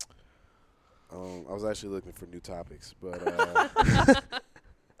 I was actually looking for new topics, but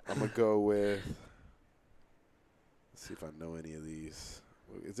I'm gonna go with. Let's see if I know any of these.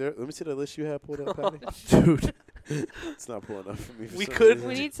 Is there? Let me see the list you have pulled up, Patty. dude, It's not pulling up for me. For We some could. reason.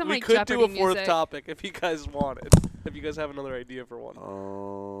 We need some we like could Jeopardy do a fourth music. topic if you guys wanted. If you guys have another idea for one.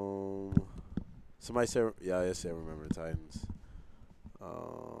 Somebody said, yeah, I said Remember the Titans.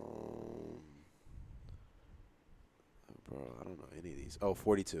 Bro, I don't know any of these. Oh,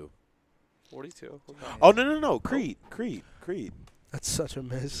 42. 42. Okay. Oh, no. Creed. that's such a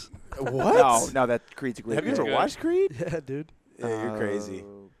miss. What? No, that Creed's a great Have you ever pick. Good. watched Creed? Yeah, dude. Yeah, you're crazy.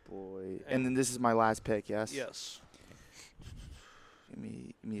 Oh, boy. And then this is my last pick, yes? Yes. Give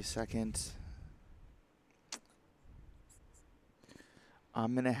me a second.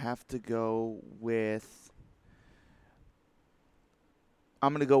 I'm going to have to go with...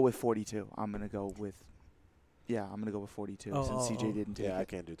 I'm going to go with 42. I'm going to go with 42 since CJ didn't take Yeah, I it.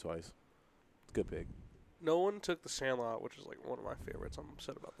 can't do twice. Good pick. No one took The Sandlot, which is like one of my favorites. I'm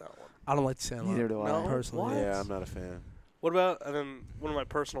upset about that one. I don't like the Sandlot. Neither do I. No? Personally. What? Yeah, I'm not a fan. What about, and then one of my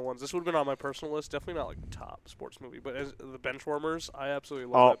personal ones. This would have been on my personal list. Definitely not like top sports movie, but as the Benchwarmers, I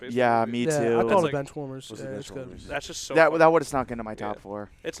absolutely love Oh, that baseball yeah, movie. me Yeah, too. I call It's it like- Benchwarmers. What's Yeah, the it's good. Benchwarmers? That's just so that funny. would have snuck into my top Yeah. four.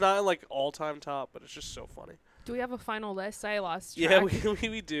 It's not like all-time top, but it's just so funny. Do we have a final list? I lost Yeah, track.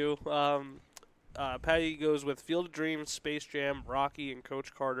 we do. Patty goes with Field of Dreams, Space Jam, Rocky, and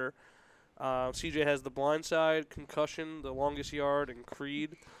Coach Carter. CJ has The Blind Side, Concussion, The Longest Yard, and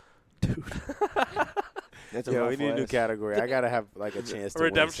Creed. That's a Yeah, we rough need a new list. category. I gotta have like a chance to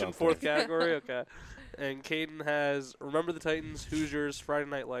Redemption, win fourth something. category. Okay. And Caden has Remember the Titans, Hoosiers, Friday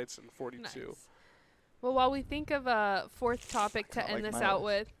Night Lights, and 42. Nice. Well, while we think of a fourth topic to Kinda end like this my out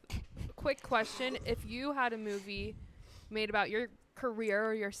list. with, quick question. If you had a movie made about your career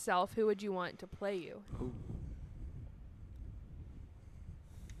or yourself, who would you want to play you?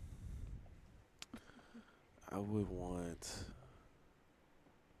 I would want.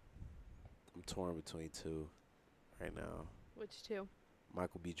 I'm torn between two right now. Which two?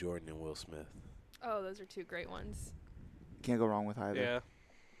 Michael B. Jordan and Will Smith. Oh, those are two great ones. Can't go wrong with either. Yeah.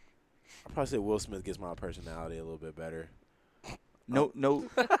 I'd probably say Will Smith gets my personality a little bit better. No.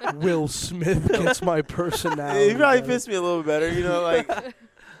 Will Smith gets my personality. He probably better. fits me a little better, you know. Like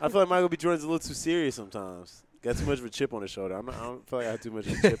I feel like Michael B. Jordan's a little too serious sometimes. Got too much of a chip on his shoulder. I don't feel like I have too much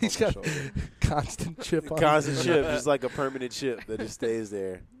of a chip on He's my got shoulder. constant chip on. Constant his chip, just like a permanent chip that just stays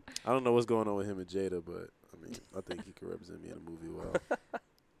there. I don't know what's going on with him and Jada, but I mean, I think he could represent me in a movie well.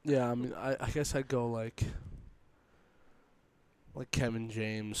 Yeah, I mean, I guess I'd go like Kevin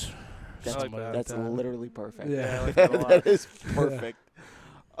James. That's, somebody like that's that. literally perfect. Yeah. I like that a lot. That is perfect.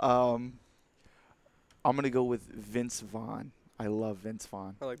 I'm gonna go with Vince Vaughn. I love Vince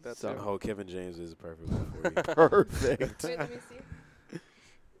Vaughn. I like that So- too. Oh, Kevin James is a perfect one for you. Perfect. Wait, let me see.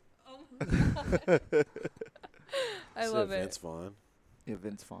 Oh my God. I Said love Vince it. Vaughn. Yeah,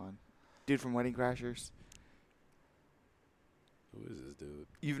 Vince Vaughn. Dude from Wedding Crashers. Who is this dude?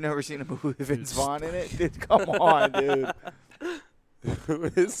 You've never seen a movie with Vince Vaughn in it? Dude, come on, dude. Who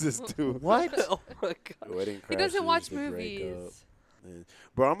is this dude? What? Oh my god. The Wedding He doesn't Crashers, watch The Breakup. movies. And-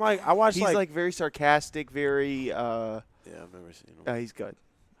 Bro, I'm like, I watched He's like, like very sarcastic, very yeah, I've never seen him. he's good.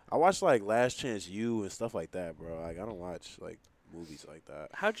 I watched like Last Chance U and stuff like that, bro. Like I don't watch like movies like that.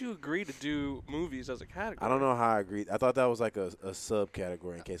 How'd you agree to do movies as a category? I don't know how I agreed. I thought that was like a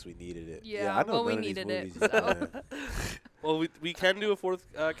subcategory in case we needed it. Yeah, I know well, we none of these needed it, movies, so. man. Well, we can do a fourth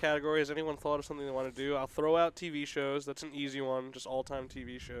category. Has anyone thought of something they want to do? I'll throw out TV shows. That's an easy one. Just all-time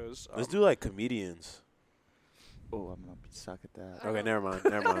TV shows. Let's do like comedians. Oh, I'm gonna suck at that. Okay, never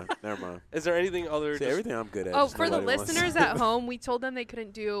mind. Is there anything other? See, just- everything I'm good at. Oh, just for the nobody wants. listeners at home, we told them they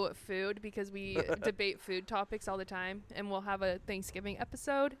couldn't do food because we debate food topics all the time, and we'll have a Thanksgiving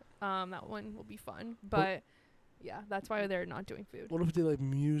episode. That one will be fun, but yeah, that's why they're not doing food. What if we did like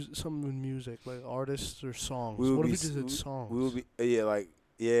something with music, like artists or songs? We would What be if we just did s- songs? We will be like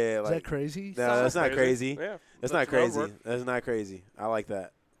Is that crazy? No, that's not crazy. Yeah, That's that not would crazy. work. That's not crazy. I like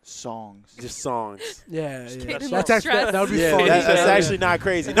that. Songs. Just songs. Yeah, Just yeah. made him That's all actually, that would be Yeah, funny. that's Yeah. actually not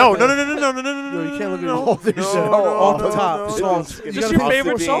crazy. No. No, you can't look at no, it. There's no, no off the no, top no, songs. no. You Just gotta your be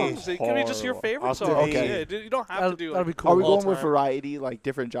favorite off the songs. beat. It could be just your favorite Off the songs. beat. Yeah, you don't have to do That'd be it. cool. Are we all going with time. variety, like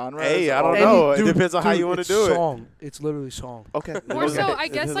different genres? Hey, I don't or- know. Dude, It depends on how you want to it's do it. Song. It's literally song. Okay. More so, Okay. I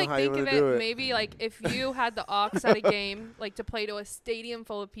It guess, depends on like, how you think of wanna do it it. maybe like if you had the aux at a game, like to play to a stadium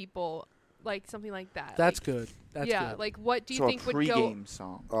full of people, like something like that. That's like, good. That's yeah, good. like what do you So think a would pre-game go?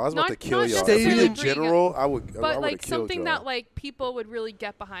 song. Oh, I was about Not- to kill not y'all. necessarily In general, I would. I But would've like killed something y'all. that like people would really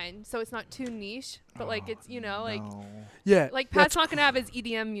get behind, so it's not too niche, but like it's like No. Yeah. like Pat's not gonna have his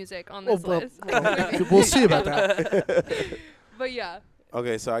EDM music on Oh, this well, list. we'll see about that. But yeah,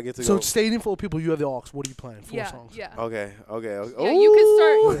 Okay, so I get to So go. it's stadium full of people. You have the aux. What are you playing? Four yeah, songs. yeah. Okay. Yeah, you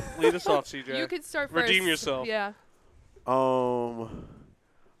could start. Lead us off, CJ. You could start first. Redeem yourself. Yeah.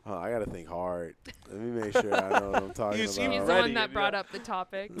 I gotta think hard. Let me make sure I know what I'm talking You about. seem He's the ready, one that yeah. brought up the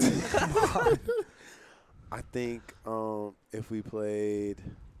topic. I think if we played.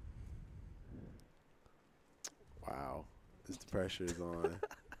 Wow, the pressure is on.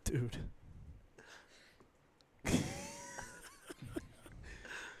 Dude.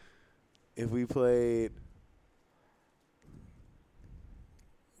 If we played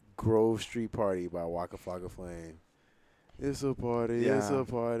Grove Street Party by Waka Flocka Flame. It's a party, it's Yeah. a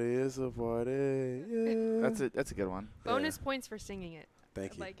party, it's a party. Yeah. That's a good one. Bonus points for singing it.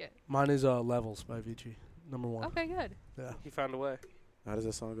 Thank I you. like it. Mine is Levels by VG. Number 1. Okay, good. Yeah. He found a way. How does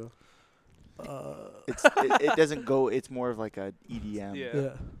that song go? It doesn't go. It's more of like a EDM. Yeah. Yeah.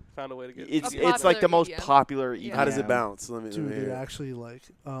 Found a way to get. It's A it's like the popular most EDM. popular EDM. Yeah. How does it bounce? Let me Dude, hear it it. actually like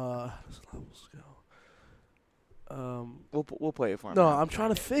how does Levels go? We'll play it for him. No, now. I'm trying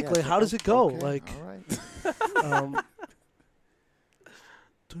to think. Yeah, like, so- how does it go? okay, Like, all right. no,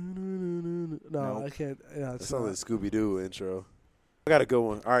 Nope. I can't. Yeah, That it's sounds not. like Scooby Doo intro. I got a good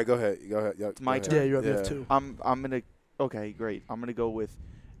one. All right, go ahead. Go ahead. It's my go turn. Yeah, ahead. you have 2. I'm gonna. Okay, great. I'm gonna go with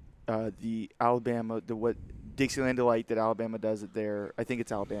the Alabama, what Dixieland Delight that Alabama does it there. I think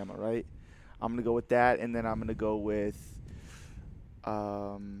it's Alabama, right? I'm gonna go with that, and then I'm gonna go with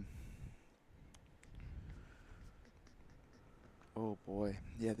oh boy,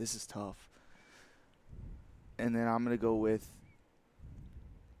 yeah, this is tough. And then I'm gonna go with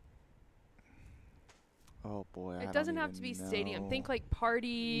oh boy, I It don't doesn't have to be even stadium. know. Think like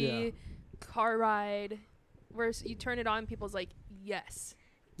party, car ride, where you turn it on, people's like, yes.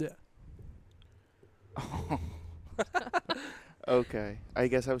 Yeah. Okay. I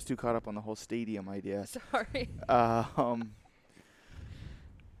guess I was too caught up on the whole stadium idea. Sorry.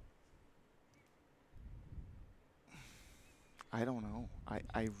 I don't know.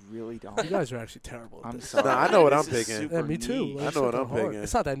 I really don't. You guys are actually terrible at I'm this. sorry. No, I know what I'm This is picking. super Yeah, me too. niche. I It's know not what that I'm hard. picking.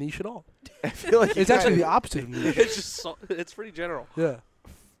 It's not that niche at all. I feel like It's actually the opposite of niche. It's just it's pretty general. Yeah.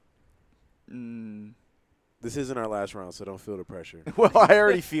 This isn't our last round, so don't feel the pressure. Well, I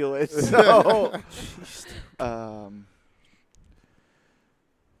already feel it. So,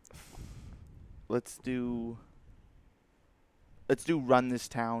 let's do "Run This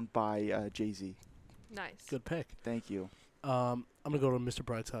Town" by Jay-Z. Nice. Good pick. Thank you. I'm gonna go to Mr.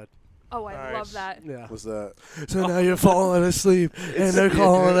 Brightside. Oh, I Nice. love that. Yeah. What's that? So now you're falling asleep and they're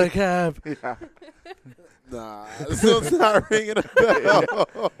calling a cab. Yeah. Nah, this one's not ringing a bell.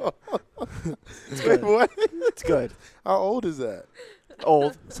 Wait, what? It's good. How old is that?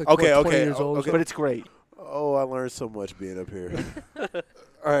 Old, It's like Okay, what, 20 okay, years old. okay. but it's great. Oh, I learned so much being up here.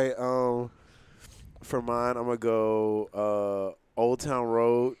 All right, for mine, I'm gonna go Old Town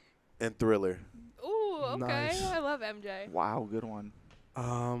Road and Thriller. Ooh, okay. Nice. I love MJ. Wow, good one.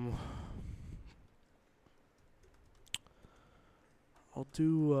 I'll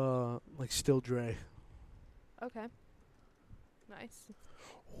do like Still Dre. Okay. Nice.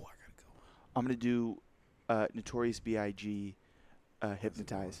 Oh, I gotta go. I'm gonna do Notorious B.I.G.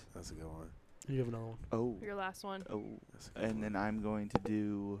 Hypnotize. That's a good one. You have another one. Oh, Your last one. oh, That's a good and one. then I'm going to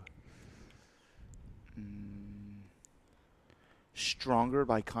do Stronger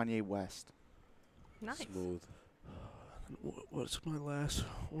by Kanye West. Nice. Smooth. What's my last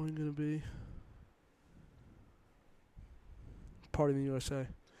one gonna be? Party in the USA.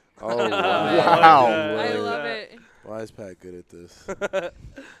 Oh, I love Wow. it. I Wait. love it. Why is Pat good at this?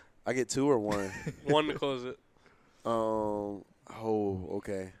 I get 2 or 1. One to close it. Oh,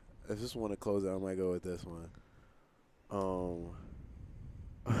 okay. If this one to close it, I might go with this one.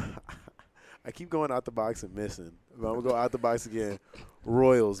 I keep going out the box and missing. But I'm gonna go out the box again.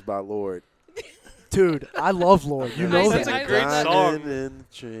 Royals by Lord. Dude, I love Lord. You know That's that. a great I song. Riding in the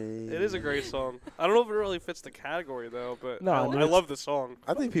train. It is a great song. I don't know if it really fits the category though, but No, I I, mean, I it's- love the song.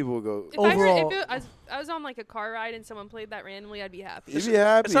 I think people will go. If I Overall- heard, I was on like a car ride and someone played that randomly, I'd be happy. You'd be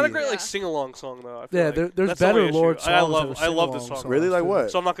happy. It's not a great Yeah. like sing along song though. I feel Yeah, like. there's That's the only better Lord issue. songs. I love that are the sing-along song. Really? Like too.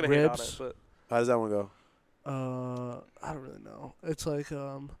 what? So I'm not gonna hate on Ribs. it, but How does that one go? I don't really know. It's like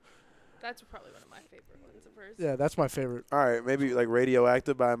That's probably one of my favorite ones of hers. yeah, that's my favorite. All right, maybe like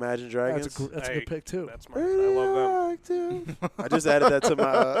Radioactive by Imagine Dragons. That's a Hey, good pick too. that's my. I love Radioactive. I just added that to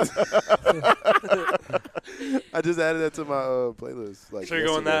my. I just added that to my playlist. them. Like So you're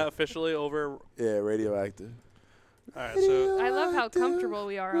going yesterday. that officially over. Yeah, Radioactive. All right, so I love how comfortable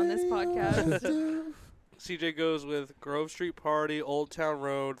we are on this podcast. CJ goes with Grove Street Party, Old Town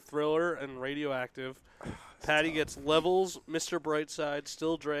Road, Thriller, and Radioactive. Patty gets Levels, Mr. Brightside,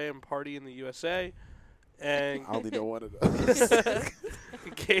 Still Dre, and Party in the USA. And I only know one of those.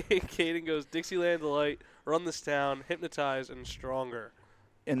 Caden goes Dixieland Delight, Run This Town, Hypnotize, and Stronger.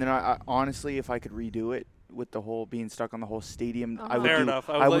 And then I honestly, if I could redo it with the whole being stuck on the whole stadium, I would Fair do. enough.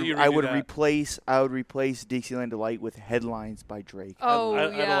 I would let you I redo would that. I would replace Dixieland Delight with Headlines by Drake. Oh, I'd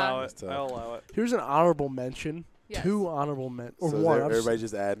allow yeah. it. That's tough. I'll allow it. Here's an honorable mention. Yes. 2 honorable men or So is one. I'm everybody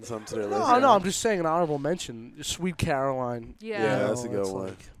just adding something to their list. no, I'm just saying an honorable mention. Sweet Caroline. Yeah. Yeah, You that's a know, good it's one.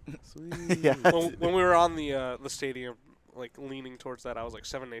 like- Sweet. Yeah. When we were on the stadium, like leaning towards that, I was like,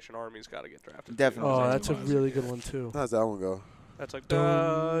 Seven Nation Army's got to get drafted. too. Definitely. Oh, Sounds that's a amazing. really good one too. How's that one go? That's like Dun,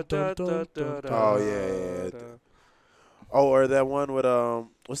 da da dun, da dun, da dun, da. Oh, yeah, yeah, da. Oh, or that one with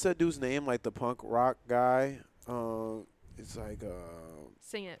what's that dude's name? Like the punk rock guy. It's like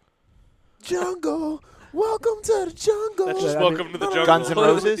Sing it. Jungle. Welcome to the jungle. That's just Yeah, I Welcome mean- to the Jungle. Guns N'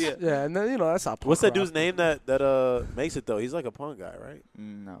 Roses? Yeah. Yeah, and then that's not. What's punk that dude's rock. name that makes it though? He's like a punk guy, right?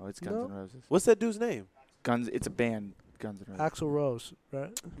 No, it's Guns No. N' Roses. What's that dude's name? Guns. It's a band. Guns N' Roses. Axl Rose,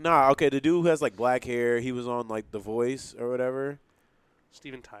 right? Nah, okay, the dude who has like black hair. He was on like The Voice or whatever.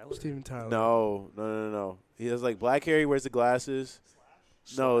 Steven Tyler. Steven Tyler. No. He has like black hair. He wears the glasses.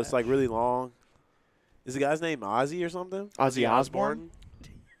 No, it's like really long. Is the guy's name Ozzy or something? Ozzy Osbourne.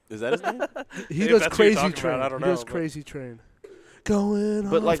 Is that his name? He If does that's who you're Crazy talking Train. about, I don't He does know, but- Crazy Train. Going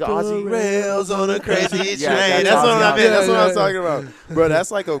But like off the Ozzy Rails on a crazy train. Yeah, that's what I Ozzy meant. That's what I was Yeah, talking about, bro. That's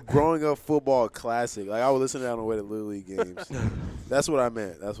like a growing up football classic. Like I would listen to that on the way to Little League games. That's what I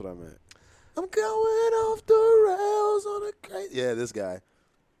meant. I'm going off the rails on a crazy. Yeah, this guy.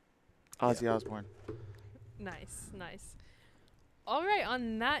 Ozzy Osbourne. Nice, nice. All right,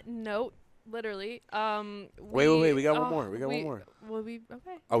 on that note, literally. Wait. We got one more. We got one more. Will we?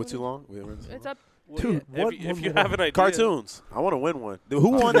 Okay. Oh, we're too long? It's up. Dude, what? If you have an idea. Cartoons. I want to win one. Dude, who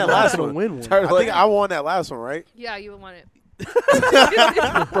won that last one? Win one. I think I won that last one, right? Yeah, you want it.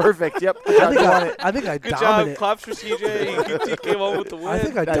 Perfect. Yep. I think I Good job. dominated. Claps for CJ. He came on with the win. I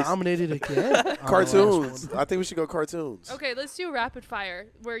think I dominated again. on the last Cartoons. one. I think we should go cartoons. Okay, let's do rapid fire,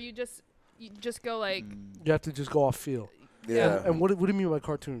 where you just go like. You have to just go off feel. Yeah. And what do you mean by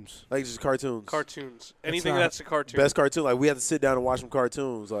cartoons? Like just cartoons. Cartoons. Anything not- that's a cartoon. Best cartoon. Like we have to sit down and watch some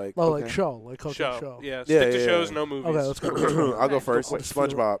cartoons. Like Oh, like show, like cartoon show. Yeah, Yeah, stick to yeah, shows, yeah. no movies. Okay, let's go. I'll go Okay. first. Let's feel it.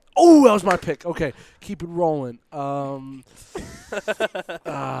 SpongeBob. Oh, that was my pick. Okay, keep it rolling.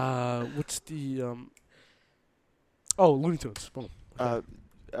 What's the Oh, Looney Tunes. Boom.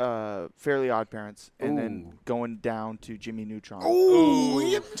 Fairly Odd Parents, and Ooh. then going down to Jimmy Neutron.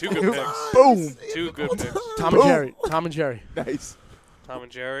 Ooh, two good picks. Boom. Two good picks. Tom and Jerry. Tom and Jerry. Nice. Tom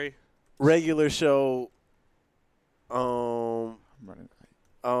and Jerry. Regular show. I'm running.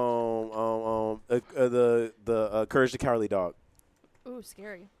 The Courage the Cowardly Dog. Ooh,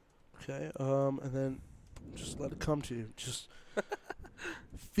 scary. Okay. And then just let it come to you. Just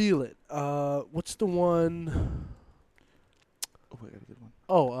feel it. What's the one? Oh, I got a good one.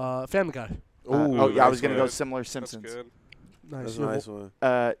 Oh, Family Guy. Oh, yeah, I was that's gonna go good. similar That's Simpsons. good. Nice. That's a Yeah, nice one.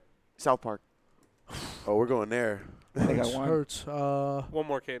 South Park. Oh, we're going there. I think I hurts, won. hurts. One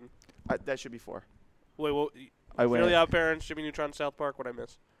more, Caden. That should be 4. Wait, well, I win. Fairly Odd Parents, Jimmy Neutron, South Park. What I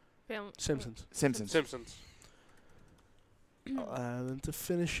miss? Simpsons. Simpsons. Simpsons. And then to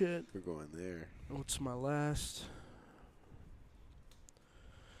finish it, We're going there. what's my last?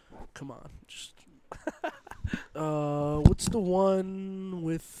 Come on, just. What's the one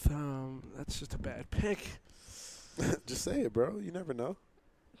with? That's just a bad pick. Just say it, bro. You never know.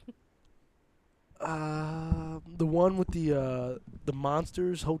 The one with the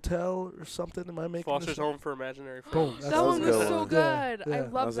Monsters Hotel or something. Am I making Foster's this up? Home for Imaginary Friends. Boom. That That was one a was good so one. good. Yeah, I yeah.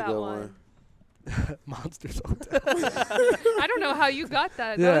 love That was a that good one. Monsters Hotel. I don't know how you got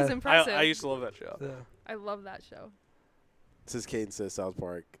that. Yeah. That was impressive. I used to love that show. Yeah. I love that show. Since Caden said South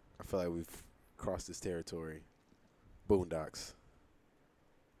Park, I feel like we've crossed this territory. Boondocks.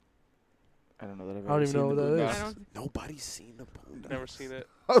 I don't know that I've I don't ever even seen know the what that Boondocks. is. I don't. Nobody's seen the Boondocks. Never seen it.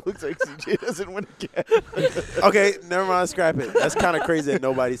 Looks like CJ doesn't win again. Okay, never mind. Scrap it. That's kind of crazy that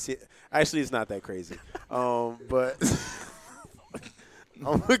nobody's seen. Actually, it's not that crazy. But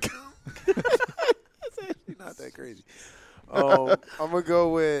I'm gonna go. It's actually not that crazy. I'm gonna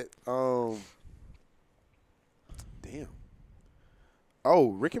go with damn.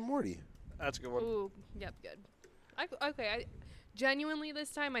 Oh, Rick and Morty. That's a good one. Ooh, yep, good. Okay, genuinely this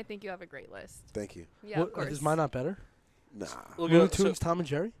time I think you have a great list. Thank you. Yeah, What, of course. is mine not better? Nah. Look Looney at- so, Tunes, Tom and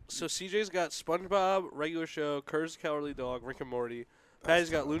Jerry. so CJ's got SpongeBob, Regular Show, Courage the Cowardly Dog, Rick and Morty.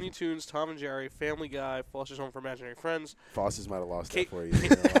 Patty's got Looney Tunes, Tom and Jerry, Family Guy, Foster's Home for Imaginary Friends. Foster's might have lost Kate- that for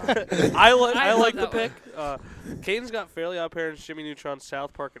you. I I like love the that pick. Caden's got Fairly Odd Parents, Jimmy Neutron,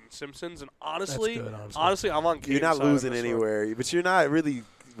 South Park, and Simpsons. And honestly, That's good, honestly, I'm on Caden's You're not side on losing this one. anywhere, but you're not really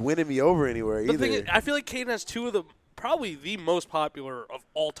winning me over anywhere The either. thing is, I feel like Caden has two of the probably the most popular of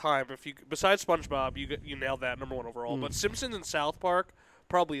all time. If you besides SpongeBob, you nailed that #1 overall. But Simpsons and South Park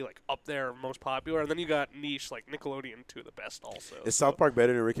probably like up there most popular, and then you got niche like Nickelodeon, two of the best also. Is South Park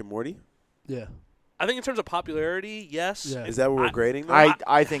better than Rick and Morty? Yeah. I think in terms of popularity, yes. Yeah. Is that what we're grading? Though?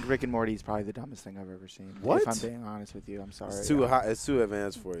 I think Rick and Morty is probably the dumbest thing I've ever seen. What? If I'm being honest with you, I'm sorry. It's too high. It's too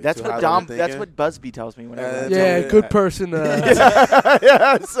advanced for you. That's Too what high Dom. level That's thinking? what Busby tells me whenever. Yeah, I'm that's Yeah, all- good person.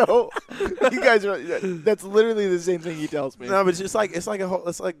 yeah. So you guys are. That's literally the same thing he tells me. No, but it's like a whole.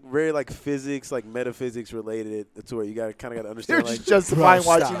 It's like very like physics, like metaphysics related to where you got kind of got to understand. You're like just justifying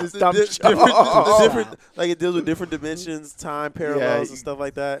Bro, watching stop. this dumb show. the different, like it deals with different dimensions, time parallels, Yeah. and stuff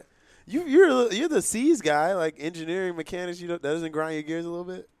like that. You're the C's guy, like engineering, mechanics. That doesn't grind your gears a little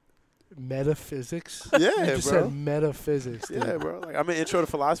bit. Metaphysics. Yeah, You just bro. said metaphysics. Dude. Yeah, bro. Like I'm in intro to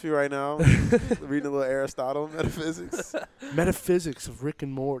philosophy right now, reading a little Aristotle, metaphysics. Metaphysics of Rick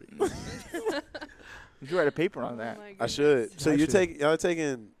and Morty. You should write a paper on that. Oh my I goodness. should. So I you're should. y'all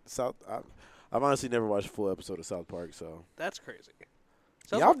taking South. I've honestly never watched a full episode of South Park, so That's crazy.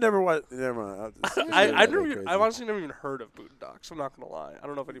 yeah, I've never watched. Never mind. I've honestly never even heard of Boondocks. I'm not gonna lie. I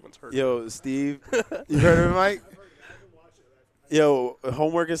don't know if anyone's heard. of Yo, Steve, you heard of it, Mike? Yo,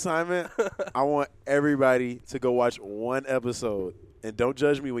 homework assignment. I want everybody to go watch one episode, and don't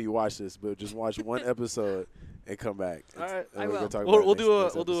judge me when you watch this, but just watch one episode and come back. All right, And I we're gonna will. talk We'll, about we'll it do a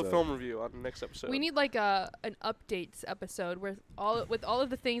next we'll do a episode. film review on the next episode. We need like an updates episode with all of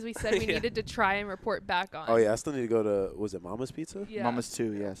the things we said we Yeah. needed to try and report back on. Oh yeah, I still need to go to. Was it Mama's Pizza? Yeah. Mama's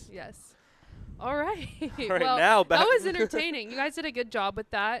too. Yes. Yes. All right. All right, well, now back. that was entertaining. You guys did a good job with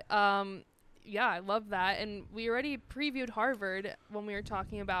that. Yeah, I love that. And we already previewed Harvard when we were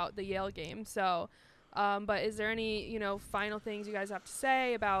talking about the Yale game. So, but is there any, final things you guys have to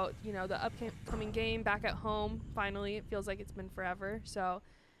say about, the upcoming game back at home? Finally, it feels like it's been forever. So,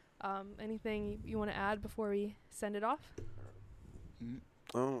 anything you want to add before we send it off?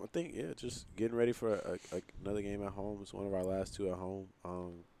 I think, just getting ready for another game at home. It's one of our last 2 at home.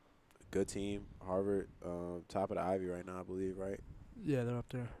 Good team. Harvard, top of the Ivy right now, I believe, right? Yeah, they're up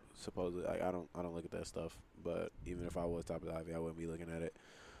there. Supposedly, I don't look at that stuff. But even if I was top of the Ivy, I wouldn't be looking at it.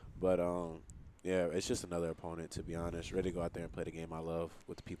 But yeah, it's just another opponent, to be honest. Ready to go out there and play the game I love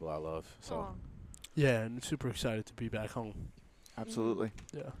with the people I love. So. Yeah, and super excited to be back home. Absolutely.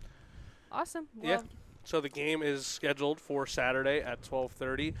 Yeah. Awesome. Well, Yeah. So the game is scheduled for Saturday at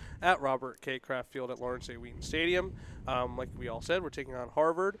 12:30 at Robert K. Kraft Field at Lawrence A. Wheaton Stadium. Like we all said, we're taking on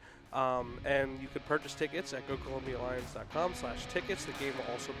Harvard. And you can purchase tickets at gocolumbiaalliance.com/tickets. The game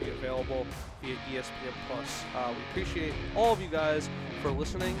will also be available via ESPN+. We appreciate all of you guys for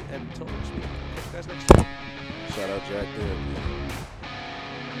listening, and until next week, catch you guys next time. Shout out Jack there.